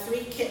tell I have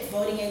 3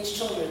 voting age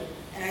children.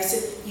 And I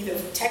said either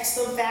text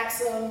them, fax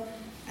them,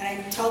 and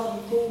I tell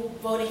them who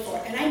voting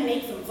for. And I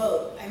make them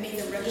vote. I made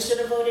them register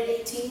to vote at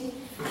 18.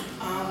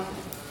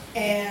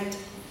 And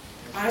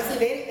honestly,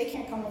 they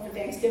can't come home for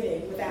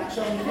Thanksgiving without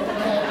showing me that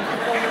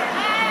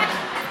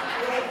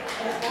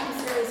I'm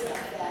serious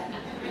about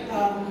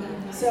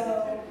that. So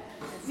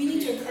we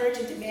need to encourage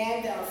and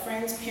demand that our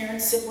friends,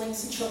 parents,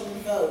 siblings, and children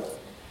vote.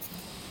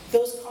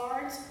 Those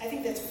cards, I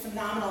think that's a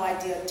phenomenal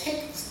idea.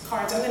 Take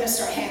cards, I'm going to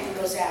start handing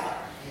those out.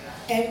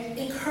 And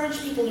encourage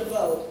people to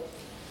vote.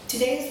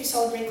 Today, as we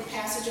celebrate the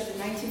passage of the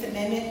 19th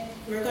Amendment,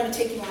 we're going to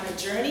take you on a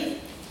journey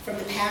from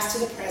the past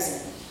to the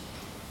present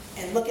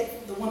and look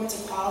at the women's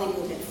equality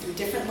movement through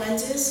different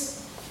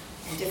lenses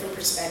and different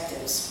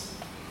perspectives.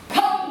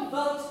 Come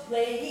vote,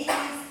 ladies!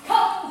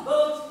 Come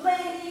vote,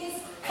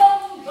 ladies!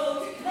 Come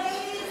vote,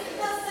 ladies!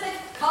 The Civic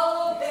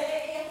Hall of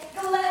Bay.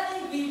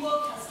 Gladly we will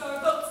cast our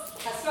votes,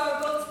 cast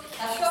our votes,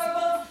 cast our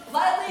votes.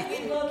 Gladly we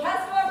will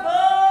cast our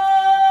votes.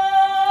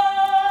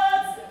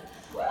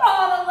 We're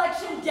on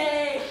election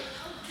day.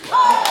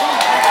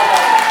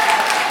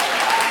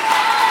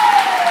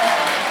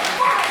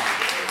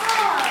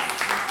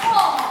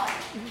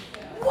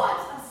 What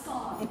a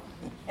song!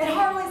 It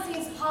hardly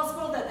seems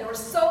possible that there were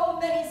so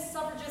many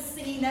suffragists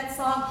singing that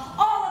song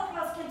all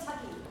across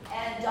Kentucky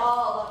and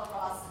all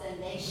across the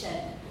nation.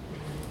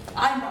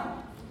 I'm a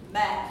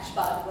Madge,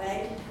 by the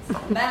way.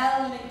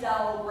 Madeline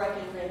McDowell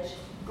Breckinridge,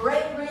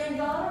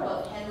 great-granddaughter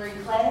of Henry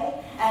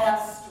Clay, and a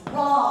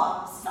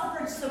strong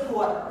suffrage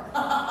supporter.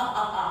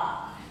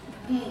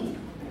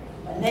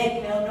 But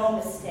make no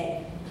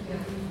mistake,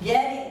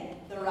 getting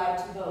the right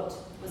to vote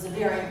was a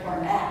very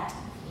important act.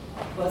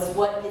 But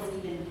what is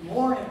even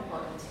more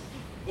important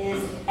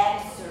is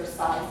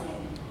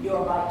exercising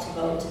your right to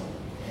vote.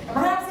 And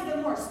perhaps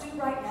even more astute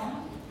right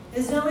now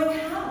is knowing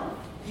how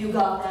you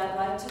got that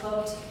right to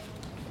vote.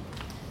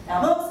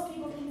 Now, most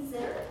people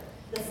consider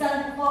the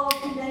Seneca Falls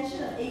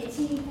Convention of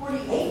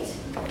 1848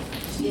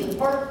 to be the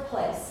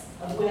birthplace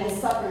of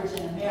women's suffrage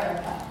in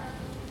America.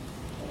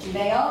 But you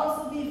may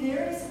also be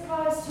very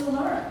surprised to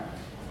learn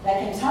that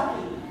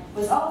Kentucky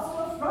was also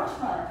a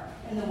frontrunner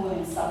in the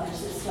women's suffrage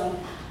system,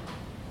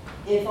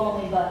 if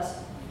only but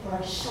for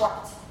a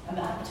short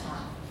amount of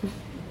time.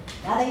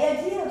 Now, the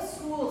idea of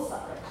school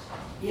suffrage,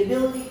 the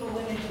ability for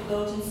women to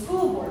vote in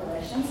school board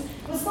elections,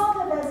 was thought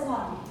of as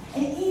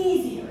an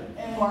easier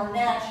and more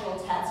natural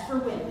task for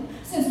women,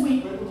 since we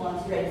were the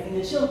ones raising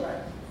the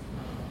children.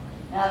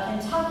 Now,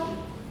 Kentucky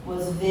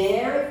was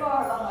very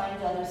far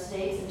behind other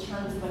states in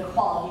terms of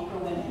equality for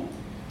women,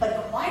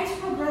 but quite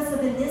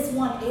progressive in this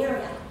one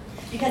area,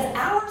 because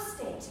our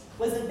state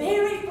was the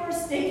very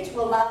first state to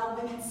allow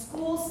women's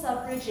school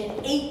suffrage in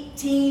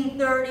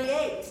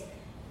 1838,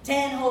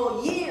 10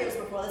 whole years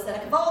before the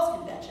Seneca Falls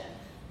Convention.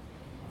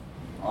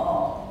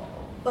 Oh,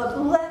 but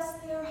bless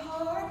their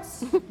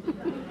hearts,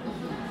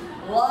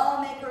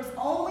 lawmakers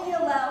only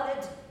allowed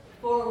it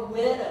for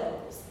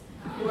widows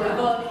who were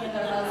voting in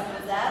their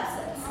husband's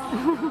absence.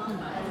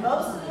 And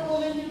most of the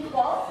women who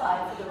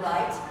qualified for the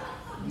right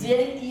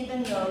didn't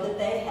even know that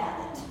they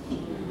had it.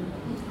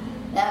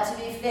 Now, to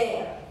be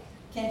fair,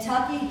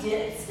 Kentucky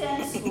did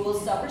extend school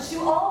suffrage to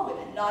all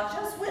women, not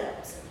just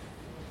widows.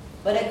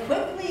 But it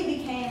quickly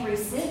became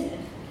rescinded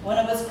when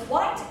it was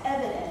quite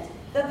evident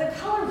that the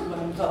colored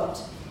women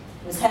vote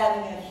was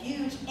having a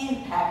huge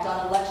impact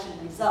on election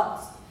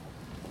results.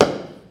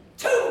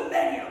 Too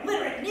many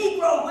illiterate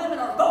Negro women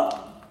are voting.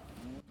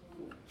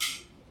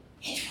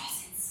 It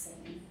was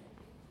insane.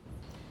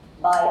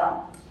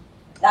 By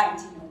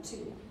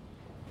 1902,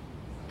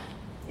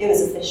 it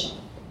was official.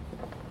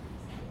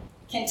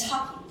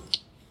 Kentucky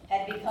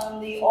had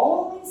become the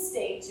only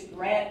state to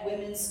grant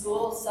women's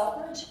school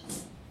suffrage,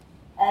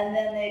 and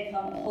then they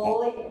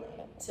completely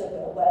took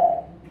it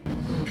away.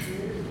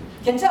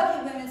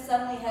 Kentucky women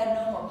suddenly had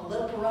no more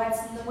political rights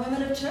than the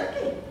women of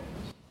Turkey,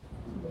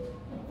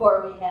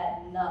 for we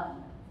had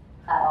none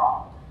at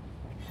all.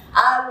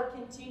 I would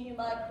continue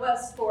my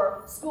quest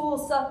for school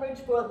suffrage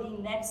for the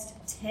next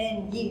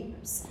 10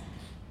 years.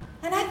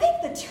 And I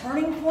think the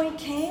turning point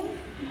came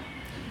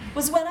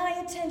was when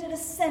I attended a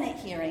Senate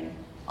hearing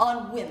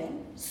on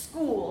women,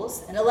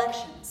 schools, and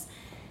elections.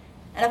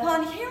 And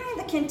upon hearing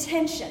the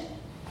contention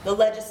The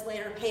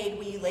legislator paid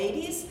we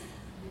ladies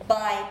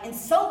by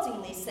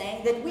insultingly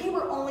saying that we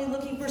were only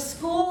looking for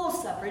school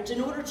suffrage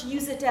in order to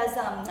use it as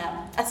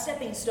a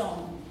stepping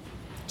stone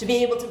to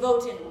be able to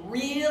vote in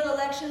real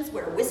elections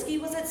where whiskey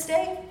was at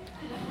stake.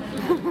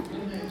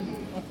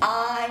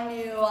 I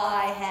knew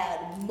I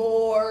had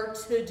more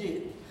to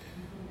do.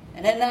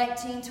 And in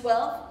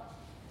 1912,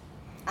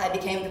 I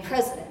became the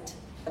president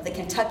of the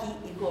Kentucky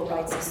Equal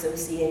Rights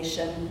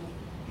Association.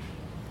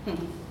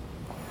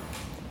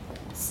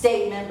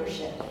 State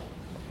membership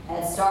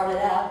had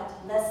started out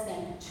at less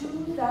than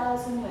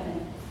 2,000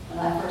 women when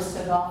I first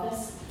took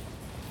office.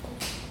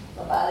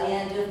 But by the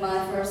end of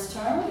my first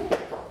term,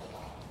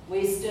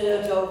 we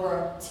stood at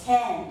over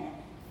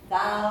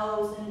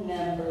 10,000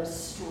 members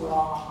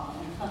strong.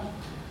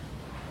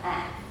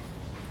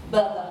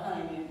 But the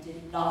honeymoon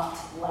did not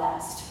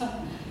last.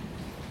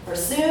 For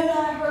soon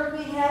I heard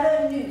we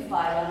had a new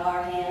fight on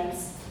our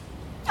hands.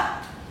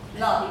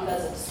 Not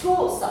because of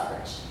school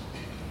suffrage,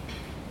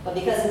 but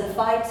because of the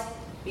fight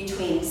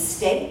between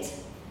state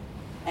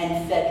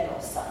and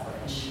federal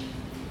suffrage.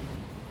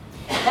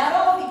 Now, it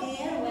all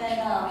began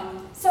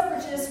when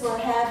suffragists were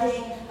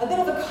having a bit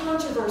of a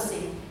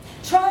controversy,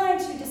 trying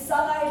to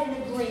decide and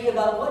agree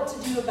about what to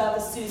do about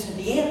the Susan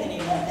B. Anthony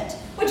Amendment,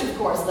 which of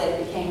course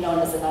later became known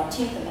as the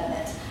 19th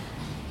Amendment.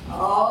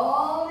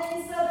 All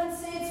many southern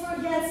states were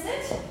against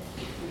it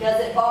because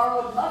it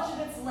borrowed much of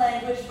its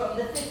language from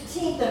the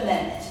 15th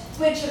Amendment,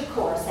 which of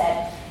course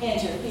had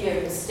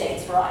interfered with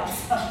states'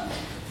 rights.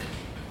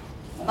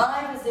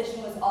 My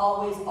position was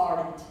always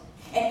ardent.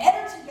 In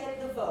order to get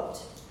the vote,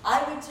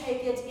 I would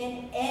take it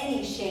in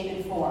any shape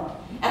and form,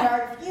 and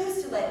I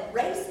refused to let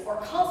race or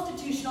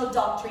constitutional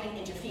doctrine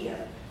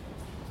interfere.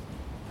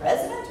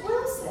 President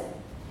Wilson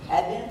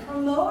had been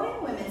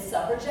promoting women's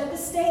suffrage at the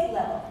state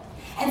level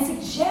and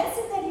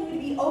suggested that he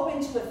would be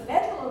open to a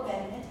federal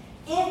amendment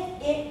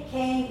if it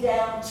came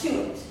down to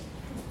it.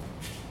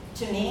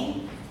 To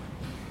me,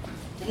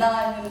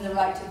 denying women the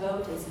right to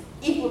vote is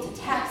equal to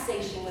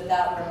taxation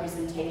without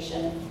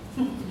representation.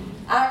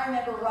 I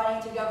remember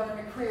writing to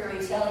Governor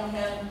McCreary telling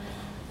him,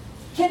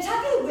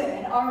 Kentucky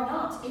women are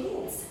not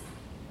idiots,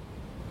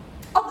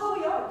 although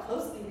we are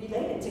closely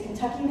related to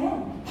Kentucky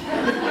men.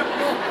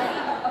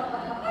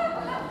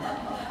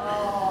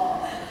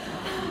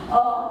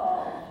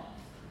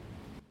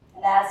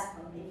 And as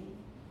for me,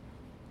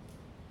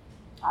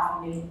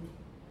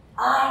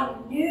 I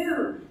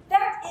knew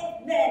that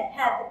if men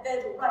had the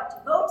federal right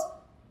to vote,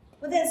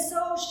 well then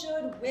so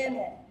should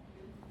women.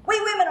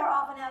 We women are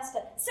often asked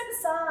to step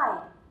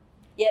aside,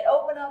 yet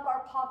open up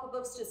our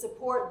pocketbooks to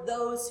support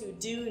those who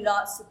do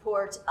not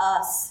support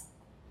us.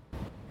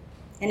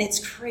 And it's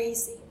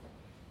crazy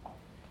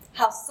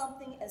how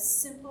something as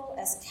simple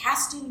as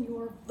casting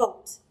your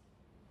vote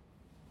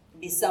can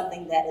be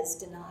something that is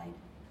denied.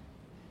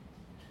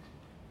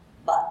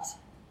 But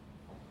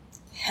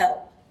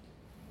help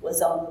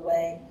was on the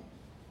way.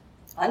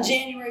 On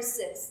January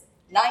 6,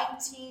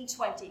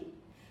 1920,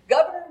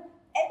 Governor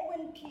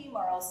Edwin P.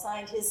 Murrow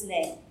signed his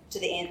name to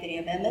the Anthony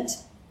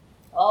Amendment.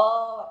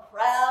 Oh, a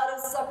crowd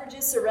of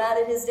suffragists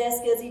surrounded his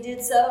desk as he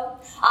did so.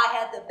 I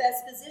had the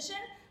best position,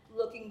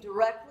 looking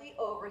directly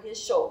over his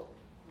shoulder.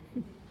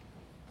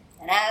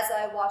 And as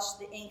I watched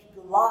the ink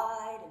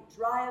glide and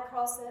dry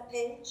across that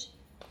page,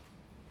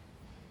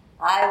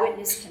 I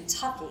witnessed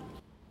Kentucky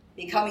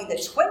becoming the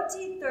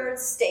 23rd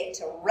state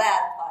to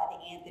ratify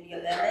the Anthony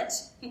Amendment.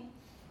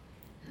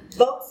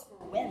 Votes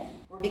for women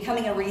were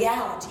becoming a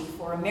reality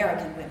for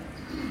American women,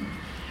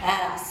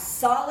 and a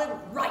solid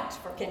right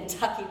for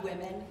Kentucky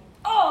women.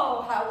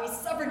 Oh, how we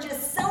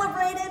suffragists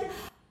celebrated.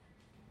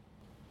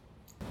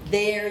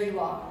 There you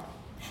are.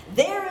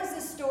 There is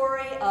the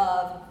story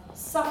of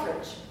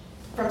suffrage,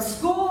 from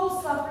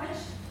school suffrage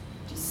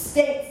to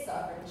state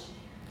suffrage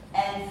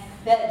and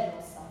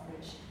federal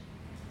suffrage.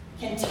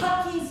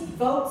 Kentucky's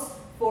votes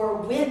for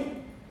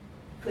women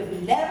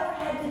could never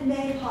have been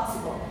made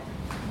possible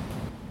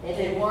if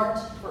it weren't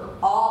for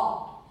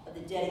all of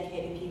the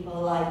dedicated people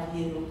like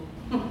you.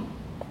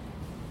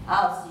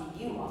 I'll see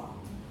you all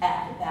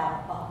at the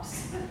ballot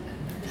box.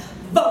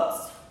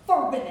 Votes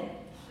for women.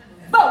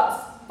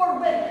 Votes for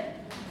women.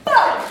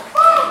 Votes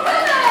for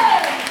women!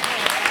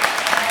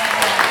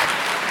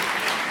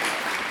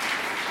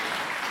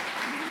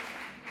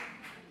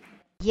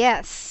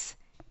 Yes,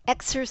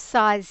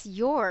 exercise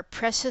your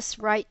precious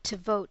right to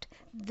vote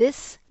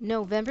this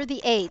November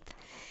the 8th.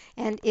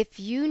 And if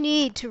you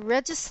need to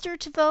register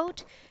to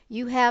vote,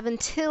 you have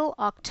until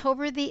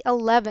October the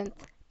 11th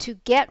to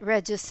get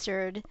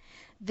registered.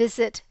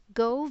 Visit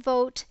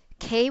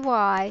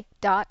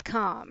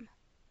govoteky.com.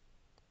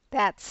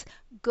 That's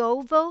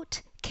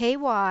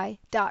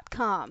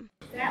govoteky.com.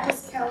 That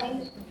was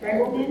Kelly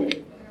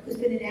Bregelman, who's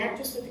been an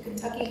actress with the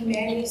Kentucky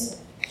Humanities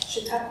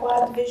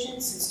Chautauqua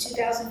Division since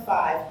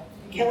 2005.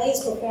 Kelly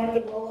has performed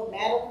the role of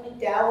Madeline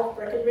McDowell of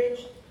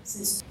Breckenridge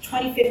since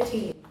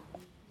 2015.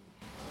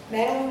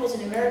 Madeline was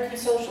an American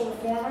social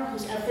reformer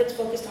whose efforts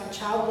focused on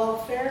child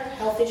welfare,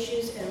 health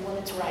issues, and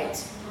women's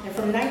rights. And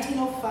from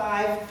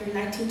 1905 through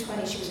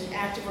 1920, she was an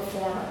active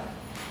reformer.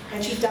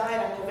 And she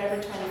died on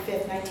November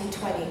 25th,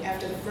 1920,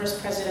 after the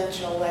first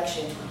presidential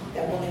election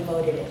that women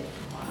voted in.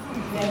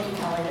 Thank you,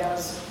 Kelly, that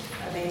was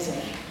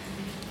amazing.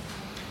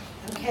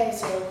 Okay,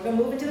 so we're going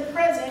to move into the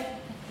present.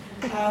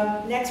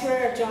 Next,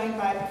 we're joined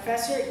by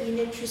Professor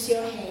Enid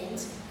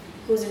Truccio-Haynes,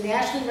 who is a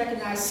nationally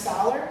recognized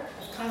scholar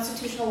of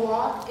constitutional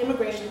law,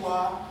 immigration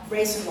law,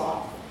 race and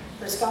law.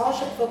 Her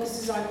scholarship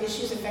focuses on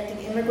issues affecting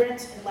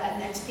immigrants and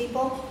Latinx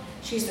people.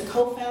 She's the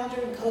co-founder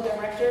and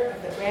co-director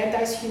of the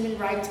Brandeis Human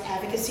Rights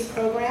Advocacy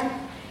Program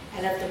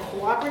and of the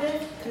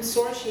Cooperative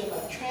Consortium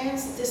of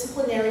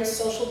Transdisciplinary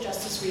Social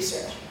Justice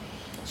Research.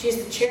 She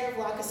is the chair of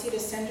La Casita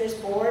Center's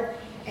board,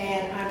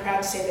 and I'm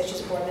proud to say that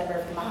she's a board member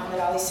of the Muhammad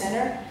Ali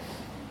Center.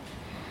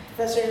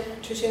 Professor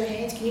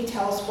Truccio-Haynes, can you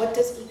tell us, what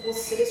does equal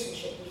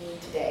citizenship mean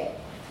today?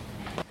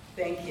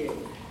 Thank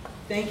you.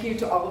 Thank you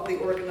to all of the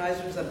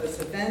organizers of this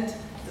event,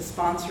 the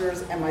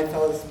sponsors, and my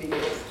fellow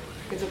speakers.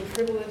 It's a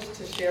privilege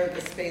to share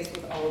this space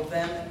with all of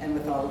them and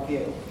with all of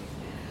you.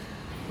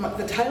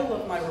 The title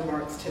of my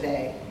remarks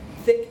today,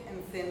 Thick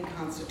and Thin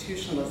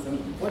Constitutionalism,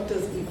 What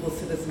Does Equal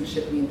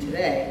Citizenship Mean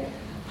Today?,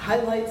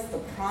 highlights the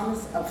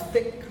promise of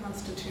thick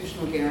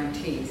constitutional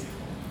guarantees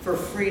for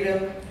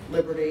freedom,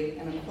 liberty,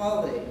 and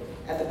equality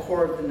at the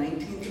core of the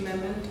 19th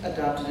Amendment,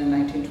 adopted in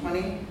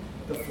 1920,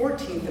 the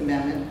 14th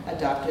Amendment,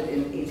 adopted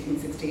in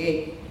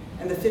 1868,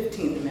 and the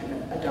 15th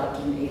Amendment,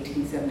 adopted in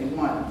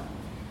 1871.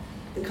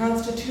 The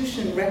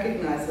Constitution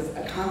recognizes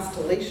a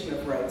constellation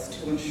of rights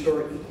to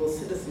ensure equal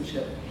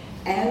citizenship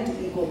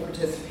and equal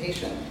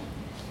participation.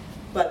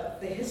 But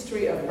the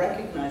history of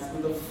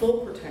recognizing the full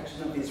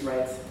protection of these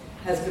rights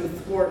has been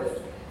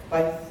thwarted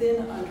by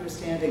thin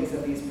understandings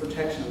of these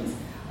protections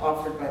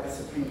offered by the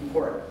Supreme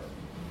Court.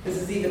 This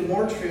is even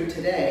more true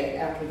today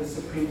after the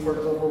Supreme Court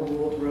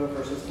overruled Roe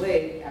v.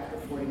 Wade after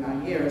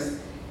 49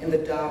 years in the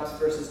Dobbs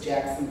v.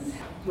 Jackson's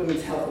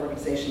Women's Health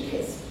Organization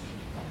case.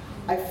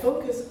 I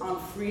focus on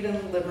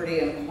freedom, liberty,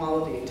 and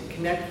equality to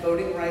connect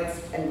voting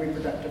rights and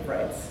reproductive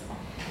rights.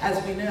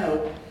 As we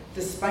know,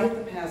 despite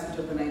the passage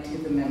of the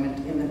 19th Amendment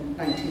in the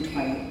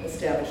 1920,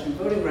 establishing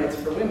voting rights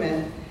for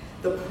women,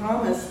 the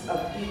promise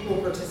of equal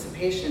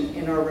participation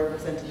in our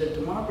representative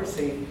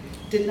democracy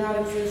did not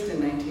exist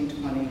in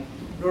 1920,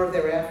 nor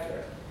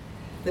thereafter.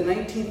 The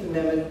 19th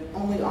Amendment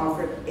only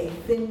offered a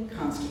thin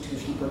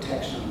constitutional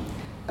protection,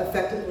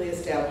 effectively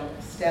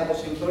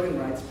establishing voting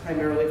rights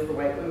primarily for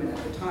white women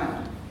at the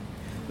time.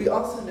 We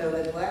also know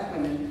that Black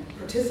women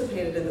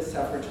participated in the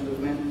suffrage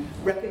movement,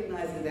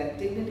 recognizing that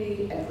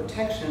dignity and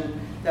protection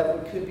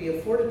that could be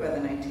afforded by the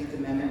 19th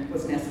Amendment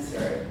was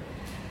necessary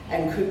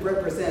and could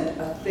represent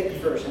a thick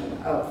version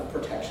of the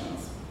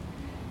protections.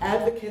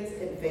 Advocates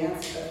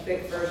advanced a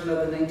thick version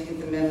of the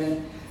 19th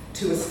Amendment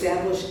to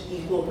establish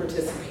equal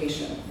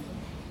participation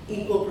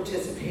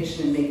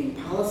in making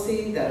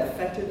policy that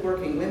affected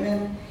working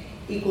women,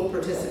 equal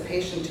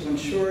participation to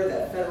ensure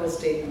that federal,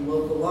 state, and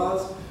local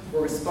laws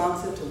were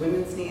responsive to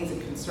women's needs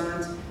and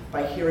concerns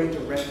by hearing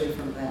directly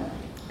from them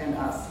and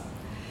us.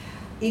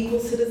 Equal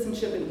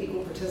citizenship and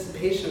equal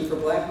participation for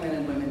Black men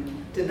and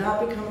women did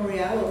not become a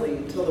reality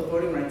until the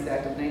Voting Rights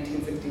Act of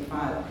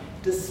 1965,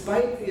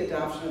 despite the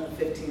adoption of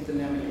the 15th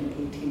Amendment in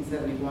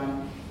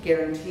 1871,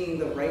 guaranteeing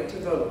the right to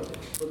vote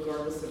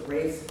regardless of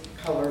race,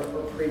 color,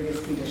 or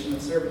previous condition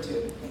of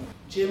servitude.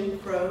 Jim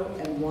Crow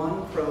and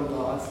Juan Crow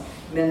laws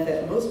meant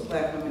that most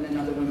Black women and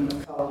other women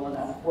of color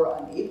were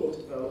unable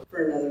to vote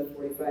for another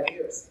 45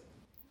 years.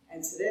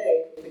 And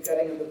today, the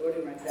gutting of the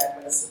Voting Rights Act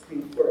by the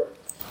Supreme Court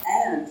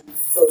and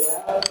the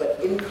loud but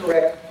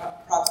incorrect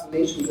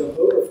proclamations of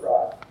voter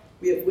fraud,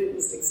 we have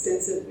witnessed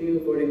extensive new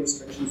voting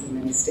restrictions in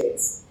many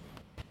states.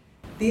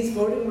 These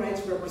voting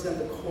rights represent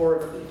the core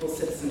of equal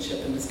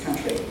citizenship in this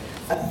country,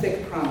 a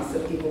thick promise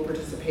of equal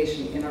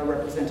participation in our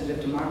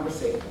representative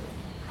democracy.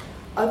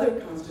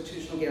 Other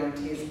constitutional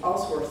guarantees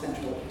also are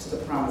central to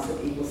the promise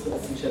of equal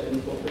citizenship and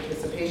equal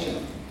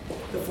participation.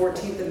 The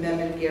 14th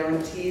Amendment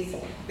guarantees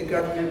the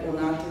government will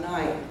not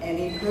deny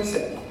any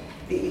person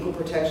the equal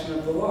protection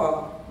of the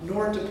law,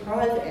 nor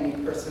deprive any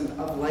person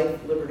of life,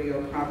 liberty,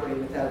 or property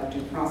without a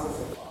due process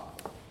of law.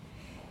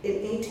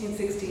 In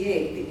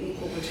 1868, the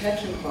Equal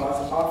Protection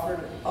Clause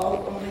offered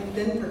only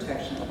thin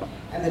protection,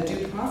 and the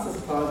Due Process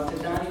Clause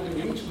did not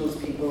even reach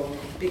most people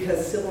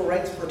because civil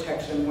rights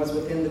protection was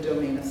within the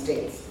domain of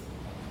states.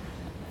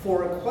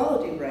 For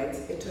equality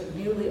rights, it took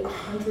nearly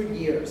 100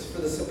 years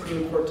for the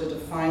Supreme Court to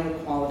define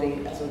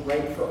equality as a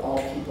right for all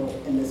people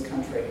in this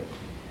country.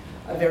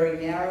 A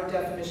very narrow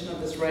definition of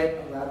this right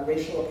allowed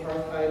racial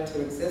apartheid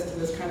to exist in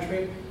this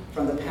country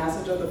from the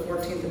passage of the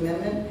 14th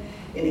Amendment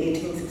in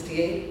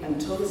 1868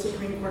 until the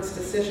Supreme Court's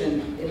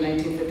decision in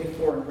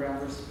 1954 in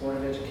Brown v. Board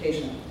of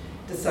Education,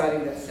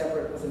 deciding that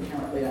separate was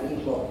inherently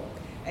unequal.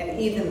 And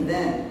even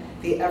then,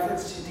 the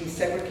efforts to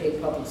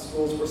desegregate public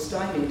schools were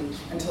stymied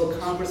until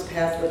Congress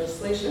passed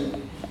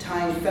legislation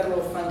tying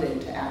federal funding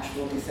to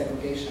actual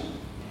desegregation.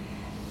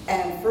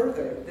 And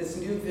further, this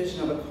new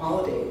vision of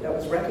equality that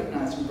was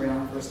recognized in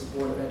Brown v.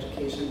 Board of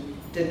Education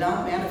did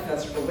not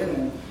manifest for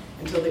women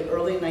until the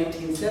early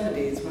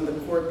 1970s, when the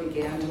court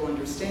began to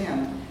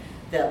understand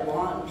that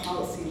law and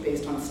policy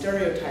based on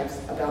stereotypes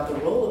about the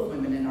role of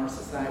women in our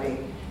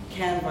society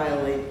can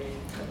violate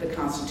the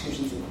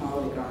Constitution's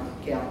equality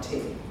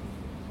guarantee.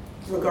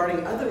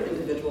 Regarding other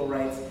individual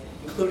rights,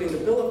 including the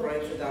Bill of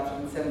Rights adopted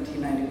in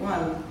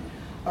 1791,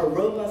 a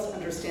robust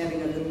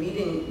understanding of the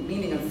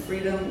meaning of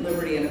freedom,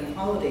 liberty, and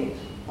equality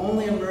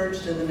only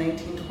emerged in the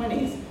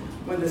 1920s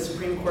when the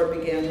Supreme Court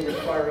began to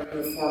require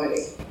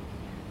uniformity.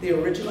 The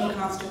original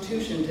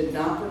Constitution did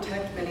not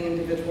protect many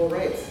individual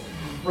rights,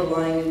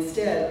 relying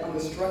instead on the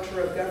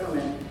structure of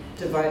government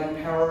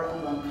dividing power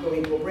among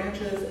co-equal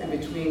branches and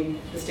between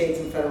the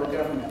states and federal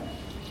government.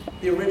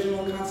 The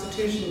original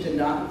Constitution did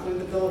not include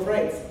the Bill of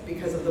Rights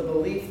because of the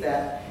belief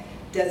that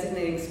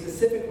designating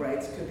specific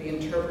rights could be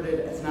interpreted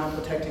as not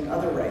protecting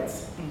other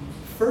rights.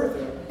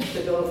 Further,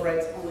 the Bill of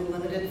Rights only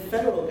limited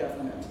federal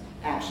government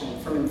action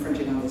from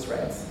infringing on these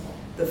rights.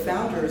 The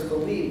founders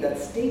believed that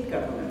state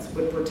governments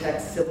would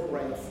protect civil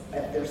rights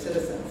of their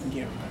citizens.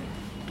 Yeah,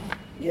 right.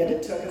 Yet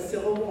it took a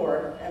civil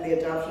war and the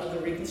adoption of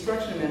the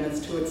Reconstruction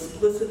Amendments to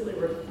explicitly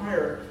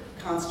require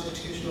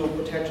constitutional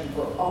protection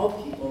for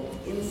all people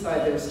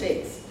inside their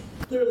states.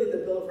 Clearly, the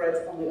Bill of Rights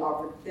only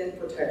offered thin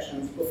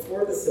protections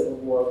before the Civil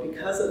War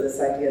because of this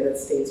idea that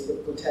states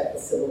would protect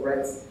the civil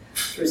rights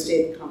through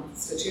state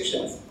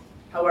constitutions.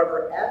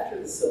 However,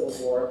 after the Civil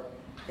War,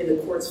 in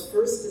the court's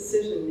first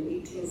decision in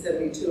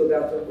 1872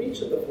 about the reach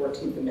of the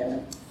 14th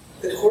Amendment,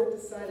 the court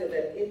decided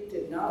that it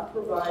did not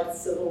provide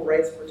civil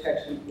rights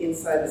protection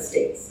inside the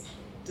states,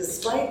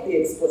 despite the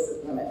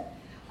explicit limit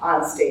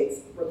on states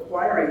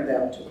requiring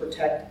them to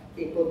protect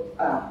equal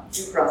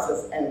due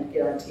process and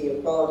guarantee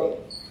equality.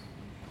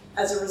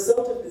 As a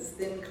result of this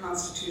thin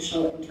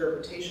constitutional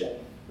interpretation,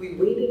 we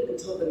waited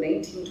until the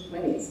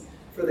 1920s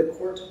for the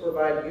court to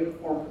provide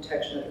uniform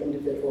protection of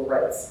individual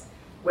rights,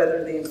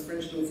 whether the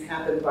infringements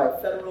happened by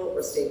federal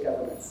or state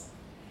governments.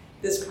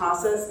 This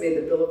process made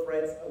the Bill of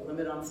Rights a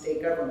limit on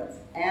state governments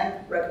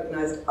and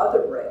recognized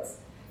other rights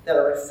that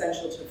are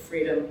essential to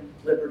freedom,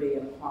 liberty,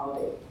 and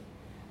equality.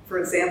 For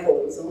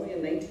example, it was only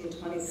in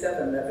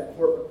 1927 that the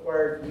court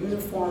required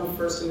uniform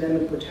First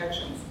Amendment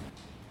protections.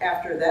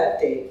 After that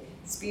date,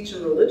 speech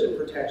and religion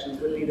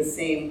protections would be the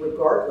same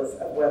regardless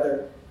of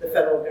whether the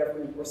federal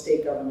government or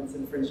state governments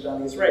infringed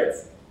on these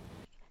rights.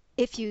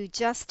 If you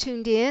just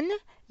tuned in,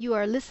 you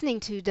are listening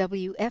to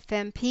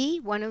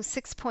WFMP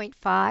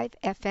 106.5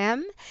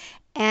 FM,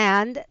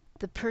 and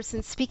the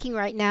person speaking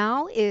right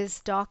now is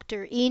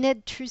Dr.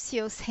 Enid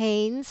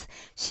Trucios-Haynes.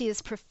 She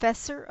is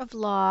professor of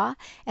law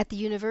at the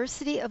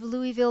University of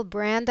Louisville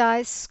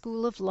Brandeis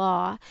School of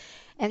Law,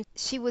 and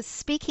she was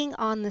speaking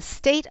on the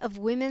state of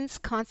women's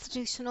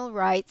constitutional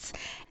rights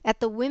at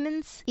the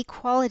Women's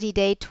Equality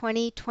Day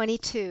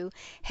 2022,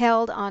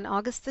 held on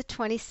August the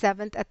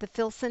 27th at the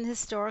Filson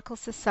Historical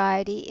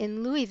Society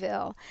in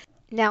Louisville.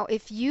 Now,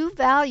 if you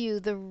value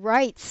the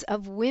rights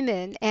of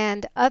women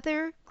and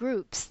other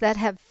groups that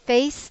have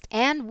faced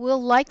and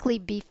will likely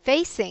be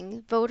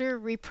facing voter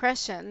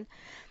repression,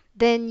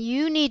 then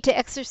you need to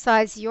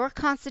exercise your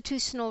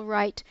constitutional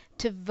right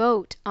to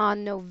vote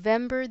on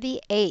November the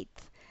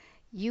 8th.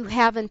 You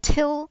have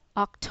until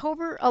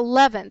October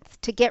 11th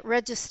to get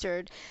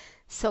registered,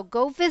 so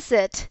go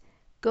visit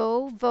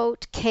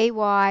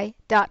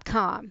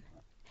govoteky.com.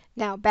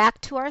 Now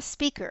back to our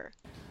speaker.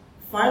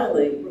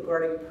 Finally,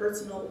 regarding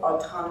personal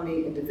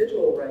autonomy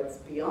individual rights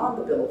beyond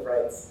the Bill of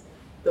Rights,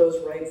 those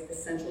rights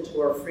essential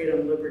to our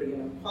freedom, liberty,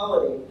 and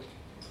equality,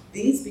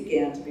 these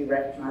began to be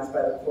recognized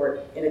by the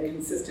court in a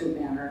consistent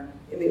manner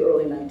in the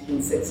early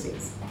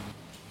 1960s.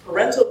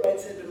 Parental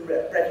rights had been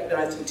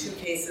recognized in 2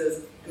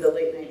 cases in the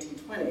late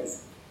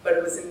 1920s, but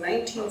it was in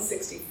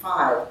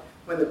 1965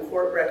 when the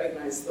court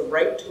recognized the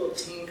right to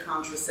obtain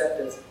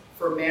contraceptives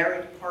for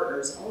married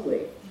partners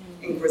only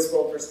in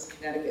Griswold versus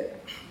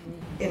Connecticut.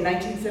 In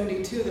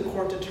 1972, the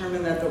court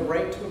determined that the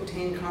right to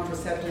obtain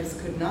contraceptives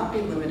could not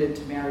be limited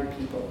to married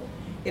people.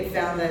 It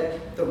found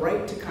that the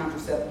right to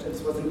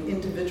contraceptives was an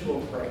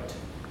individual right.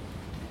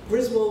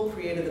 Griswold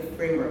created the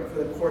framework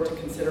for the court to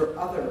consider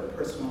other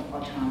personal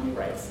autonomy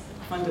rights,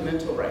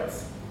 fundamental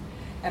rights.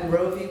 And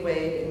Roe v.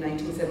 Wade in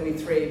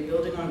 1973,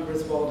 building on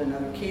Griswold and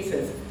other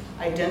cases,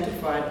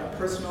 identified a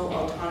personal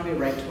autonomy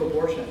right to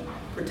abortion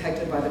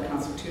protected by the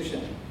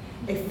Constitution,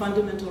 a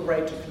fundamental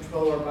right to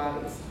control our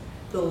bodies,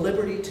 the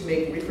liberty to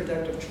make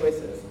reproductive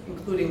choices,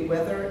 including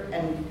whether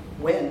and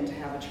when to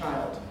have a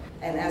child.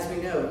 And as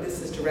we know,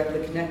 this is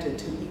directly connected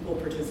to equal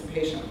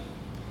participation.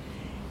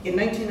 In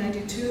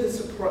 1992,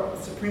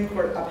 the Supreme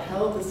Court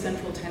upheld the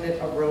central tenet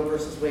of Roe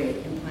v. Wade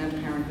in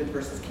Planned Parenthood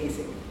v.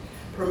 Casey,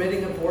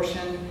 permitting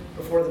abortion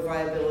before the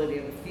viability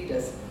of the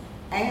fetus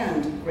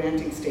and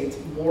granting states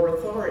more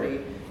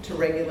authority to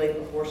regulate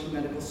abortion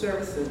medical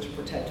services to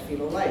protect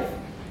fetal life.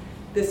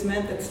 This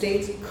meant that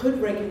states could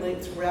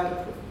regulate throughout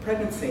a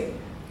pregnancy,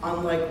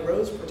 unlike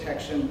Roe's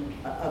protection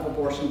of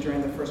abortion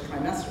during the first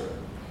trimester.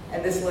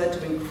 And this led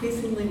to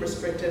increasingly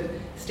restrictive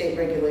state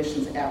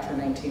regulations after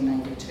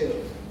 1992.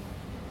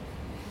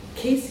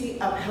 Casey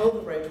upheld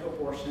the right to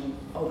abortion,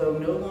 although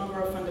no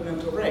longer a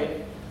fundamental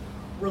right,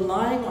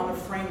 relying on a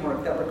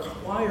framework that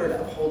required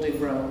upholding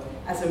Roe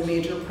as a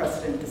major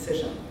precedent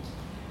decision.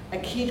 A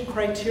key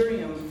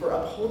criterion for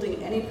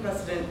upholding any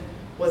precedent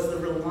was the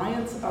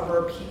reliance of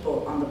our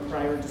people on the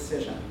prior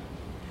decision.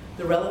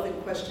 The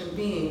relevant question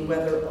being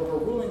whether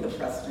overruling the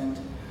precedent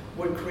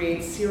would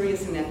create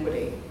serious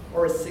inequity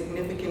or a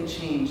significant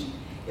change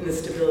in the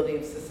stability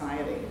of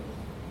society.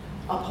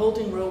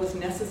 Upholding Roe was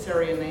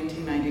necessary in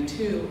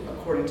 1992,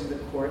 according to the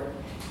court,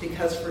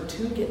 because for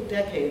 2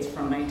 decades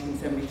from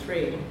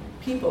 1973,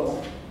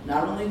 people,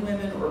 not only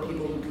women or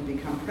people who could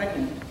become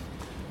pregnant,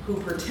 who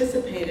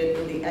participated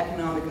in the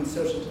economic and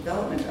social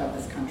development of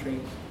this country,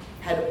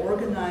 had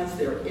organized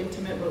their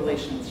intimate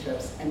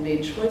relationships and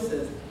made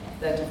choices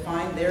that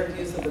defined their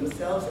views of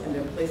themselves and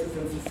their places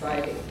in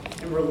society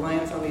in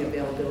reliance on the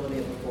availability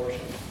of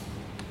abortion.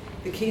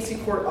 The Casey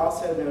Court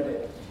also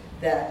noted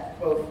that,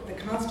 quote, the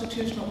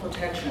constitutional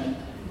protection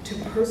to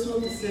personal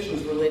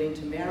decisions relating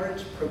to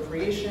marriage,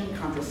 procreation,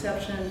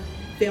 contraception,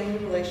 family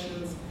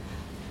relations,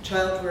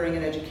 child rearing,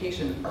 and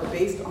education are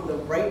based on the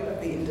right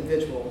of the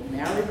individual,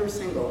 married or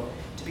single,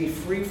 to be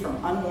free from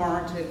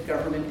unwarranted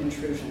government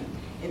intrusion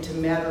into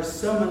matters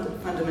so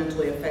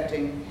fundamentally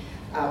affecting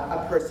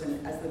a person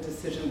as the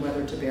decision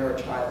whether to bear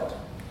a child.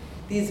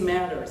 These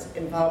matters,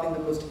 involving the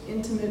most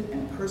intimate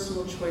and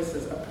personal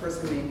choices a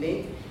person may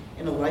make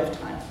in a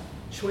lifetime,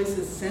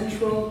 choices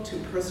central to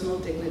personal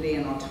dignity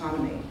and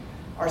autonomy,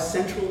 are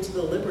central to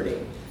the liberty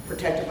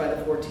protected by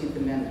the 14th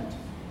Amendment.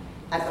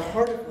 At the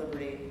heart of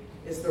liberty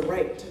is the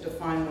right to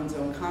define one's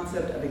own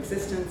concept of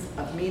existence,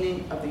 of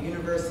meaning, of the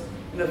universe,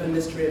 and of the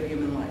mystery of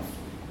human life.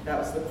 That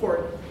was the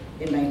court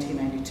in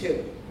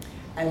 1992.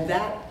 And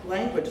that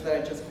language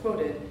that I just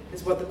quoted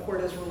is what the court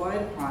has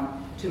relied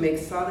upon to make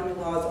sodomy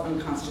laws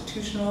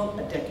unconstitutional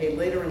a decade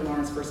later in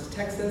Lawrence versus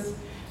Texas,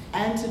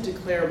 and to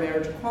declare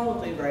marriage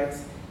equality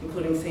rights,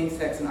 including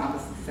same-sex and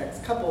opposite-sex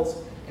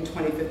couples, in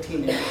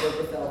 2015 in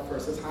Oberfeld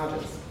versus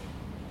Hodges.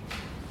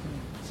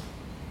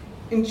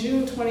 In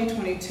June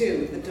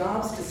 2022, the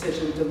Dobbs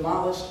decision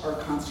demolished our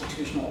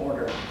constitutional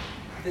order.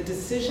 The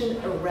decision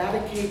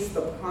eradicates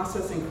the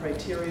process and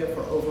criteria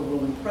for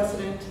overruling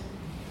precedent.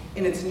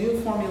 In its new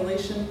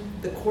formulation,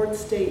 the court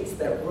states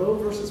that Roe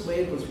versus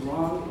Wade was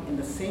wrong in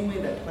the same way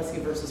that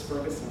Plessy versus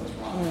Ferguson was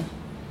wrong.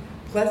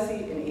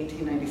 Plessy in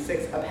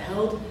 1896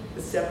 upheld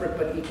the separate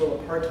but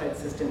equal apartheid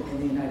system in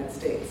the United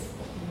States.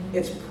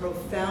 It's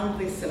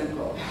profoundly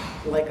cynical,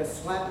 like a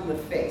slap in the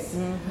face,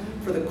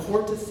 for the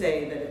court to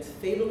say that its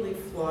fatally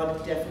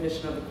flawed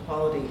definition of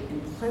equality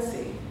in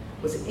Plessy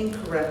was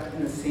incorrect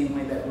in the same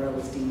way that Roe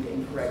was deemed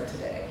incorrect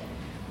today.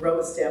 Roe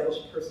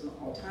established personal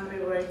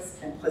autonomy rights,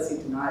 and Plessy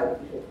denied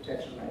equal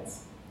protection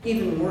rights.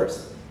 Even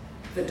worse,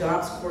 the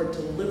Dobbs court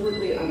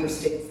deliberately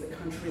understates the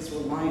country's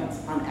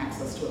reliance on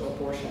access to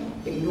abortion,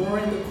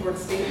 ignoring the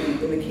court's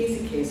statement in the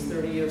Casey case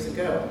 30 years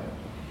ago.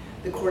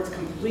 The court's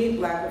complete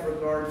lack of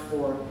regard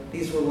for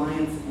these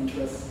reliance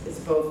interests is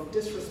both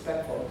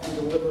disrespectful and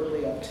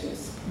deliberately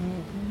obtuse.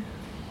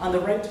 On the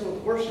right to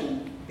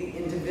abortion, the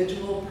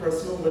individual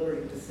personal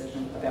liberty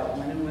decision about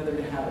when and whether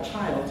to have a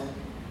child,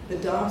 the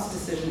Dobbs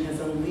decision has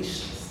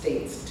unleashed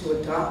states to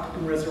adopt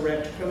and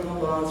resurrect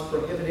criminal laws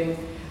prohibiting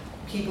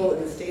people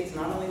in the states,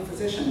 not only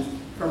physicians,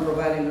 from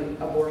providing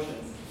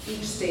abortions,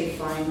 each state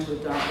vying to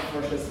adopt the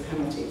harshest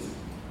penalties.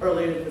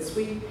 Earlier this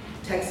week,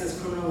 Texas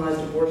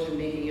criminalized abortion,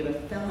 making it a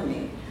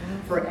felony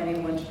for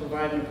anyone to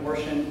provide an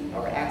abortion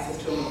or access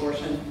to an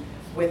abortion,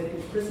 with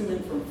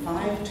imprisonment from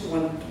 5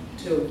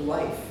 to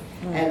life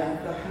and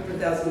a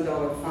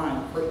 $100,000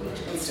 fine for each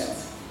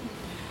instance.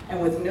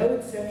 And with no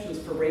exceptions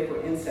for rape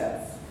or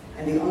incest,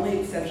 and the only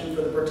exception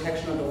for the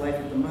protection of the life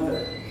of the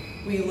mother,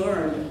 we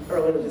learned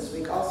earlier this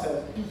week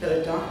also that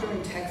a doctor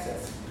in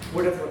Texas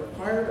would have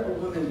required a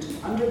woman to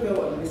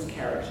undergo a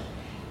miscarriage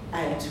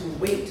and to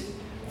wait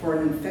for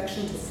an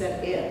infection to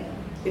set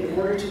in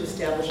order to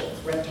establish a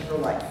threat to her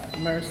life.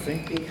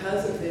 Mercy.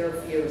 Because of their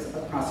fears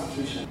of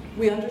prosecution.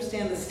 We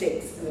understand the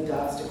stakes in the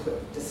Dobbs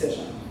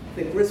decision.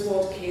 The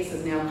Griswold case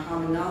is now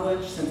common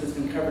knowledge since it's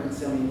been covered in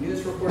so many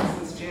news reports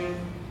since June.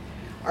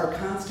 Our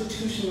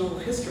constitutional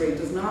history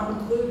does not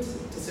include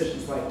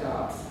decisions like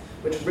Dobbs,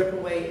 which rip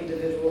away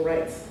individual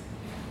rights.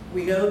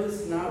 We know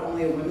this is not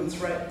only a women's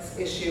rights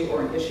issue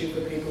or an issue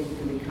for people who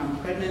can become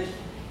pregnant.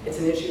 It's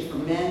an issue for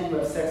men who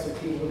have sex with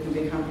people who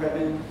can become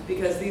pregnant,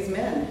 because these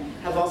men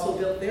have also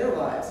built their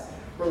lives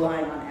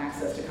relying on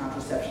access to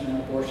contraception and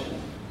abortion.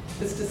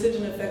 This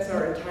decision affects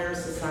our entire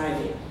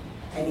society.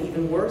 And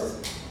even worse,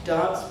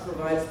 Dobbs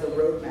provides the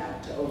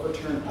roadmap to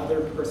overturn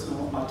other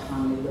personal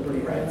autonomy liberty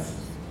rights.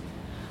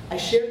 I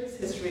share this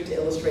history to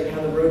illustrate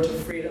how the road to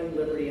freedom,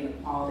 liberty, and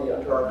equality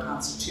under our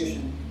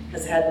Constitution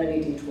has had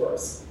many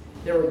detours.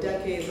 There were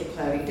decades of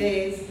cloudy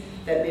days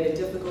that made it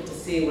difficult to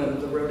see whether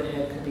the road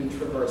ahead could be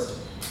traversed.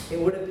 It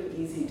would have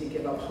been easy to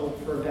give up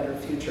hope for a better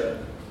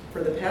future.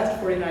 For the past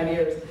 49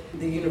 years,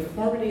 the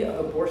uniformity of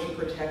abortion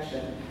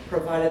protection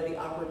provided the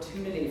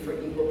opportunity for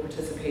equal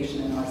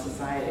participation in our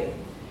society.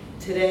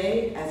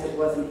 Today, as it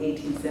was in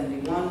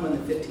 1871 when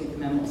the 15th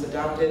Amendment was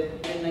adopted,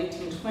 and in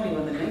 1920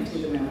 when the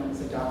 19th Amendment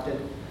was adopted,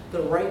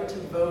 The right to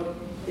vote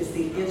is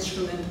the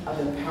instrument of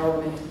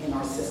empowerment in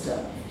our system.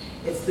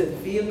 It's the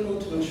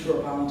vehicle to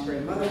ensure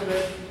voluntary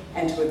motherhood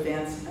and to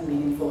advance a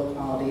meaningful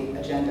equality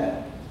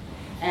agenda.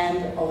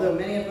 And although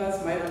many of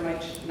us might or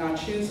might not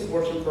choose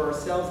abortion for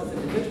ourselves as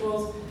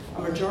individuals,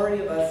 a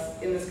majority of us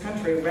in this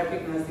country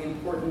recognize the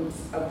importance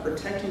of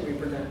protecting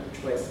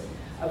reproductive choice,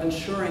 of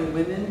ensuring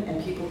women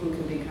and people who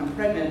can become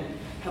pregnant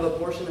have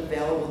abortion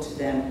available to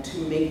them to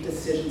make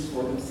decisions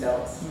for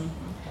themselves.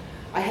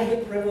 I had the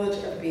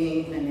privilege of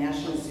being in a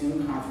national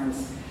Zoom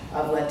conference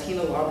of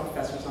Latino law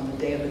professors on the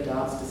day of the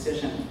Dobbs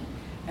decision,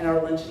 and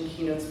our luncheon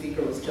keynote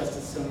speaker was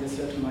Justice Sonia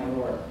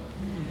Sotomayor.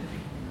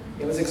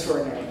 It was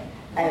extraordinary.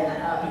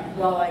 And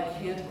while I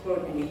can't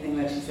quote anything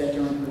that she said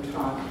during her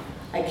talk,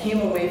 I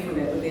came away from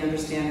it with the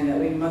understanding that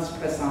we must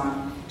press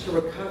on to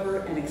recover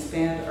and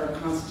expand our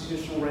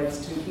constitutional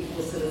rights to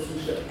equal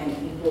citizenship and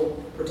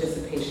equal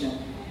participation.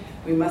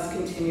 We must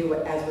continue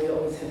as we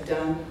always have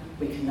done.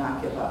 We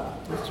cannot give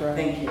up. That's right.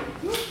 Thank you.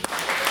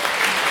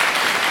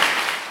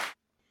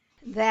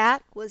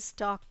 That was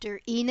Dr.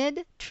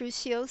 Enid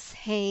Trucios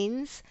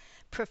Haynes,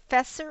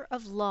 Professor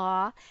of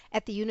Law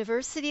at the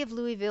University of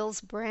Louisville's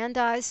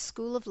Brandeis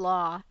School of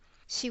Law.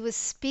 She was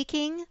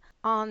speaking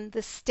on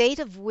the state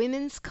of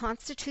women's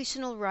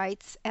constitutional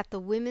rights at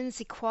the Women's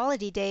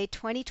Equality Day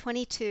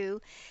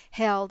 2022,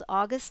 held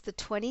August the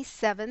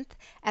 27th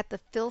at the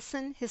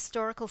Filson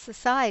Historical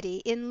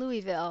Society in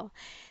Louisville.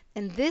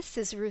 And this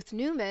is Ruth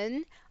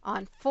Newman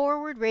on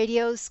Forward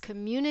Radio's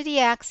Community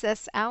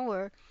Access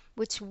Hour,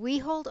 which we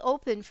hold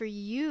open for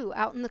you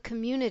out in the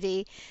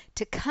community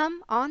to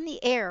come on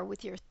the air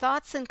with your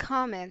thoughts and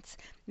comments,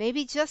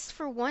 maybe just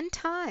for one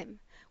time.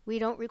 We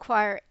don't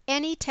require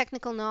any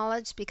technical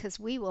knowledge because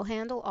we will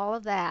handle all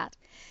of that.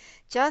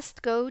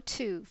 Just go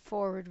to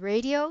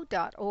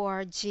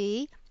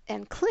forwardradio.org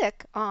and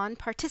click on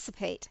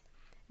Participate.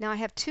 Now I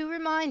have two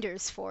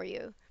reminders for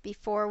you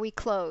before we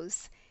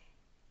close.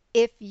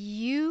 If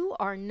you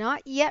are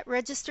not yet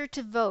registered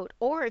to vote,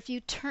 or if you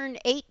turn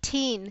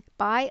 18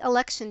 by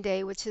Election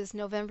Day, which is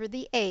November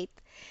the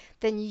 8th,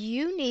 then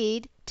you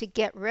need to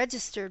get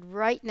registered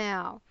right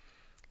now.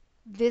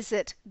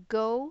 Visit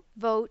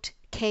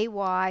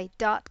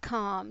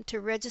govoteky.com to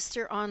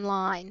register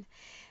online.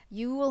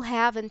 You will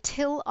have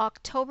until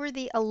October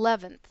the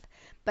 11th,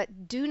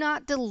 but do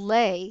not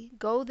delay.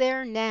 Go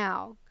there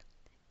now.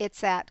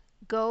 It's at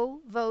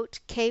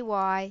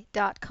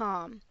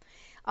govoteky.com.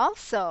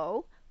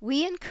 Also,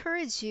 we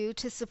encourage you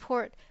to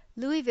support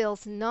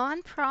Louisville's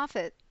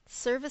nonprofit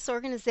service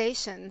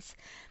organizations,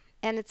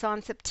 and it's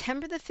on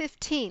September the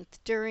 15th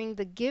during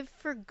the Give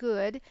for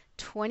Good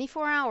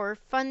 24-hour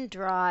fund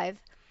drive,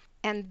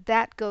 and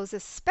that goes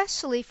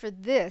especially for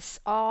this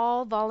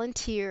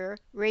all-volunteer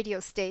radio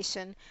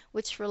station,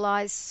 which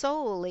relies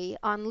solely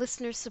on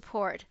listener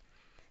support.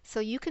 So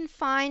you can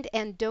find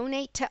and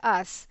donate to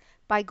us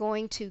by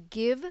going to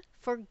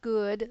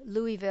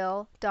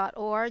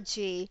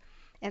giveforgoodlouisville.org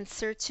and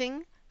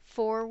searching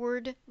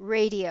Forward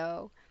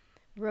Radio.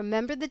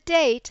 Remember the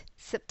date,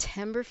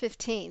 September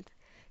 15th.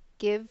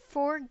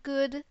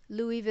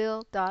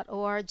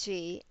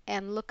 giveforgoodlouisville.org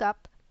and look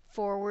up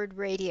Forward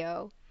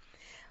Radio.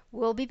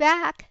 We'll be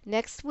back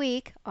next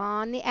week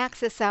on the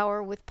Access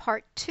Hour with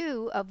Part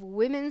 2 of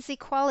Women's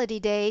Equality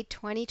Day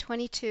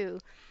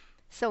 2022.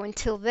 So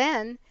until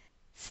then,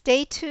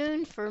 stay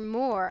tuned for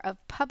more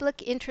of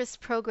public interest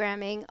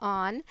programming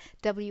on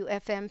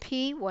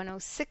WFMP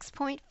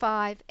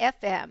 106.5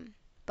 FM.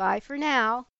 Bye for now.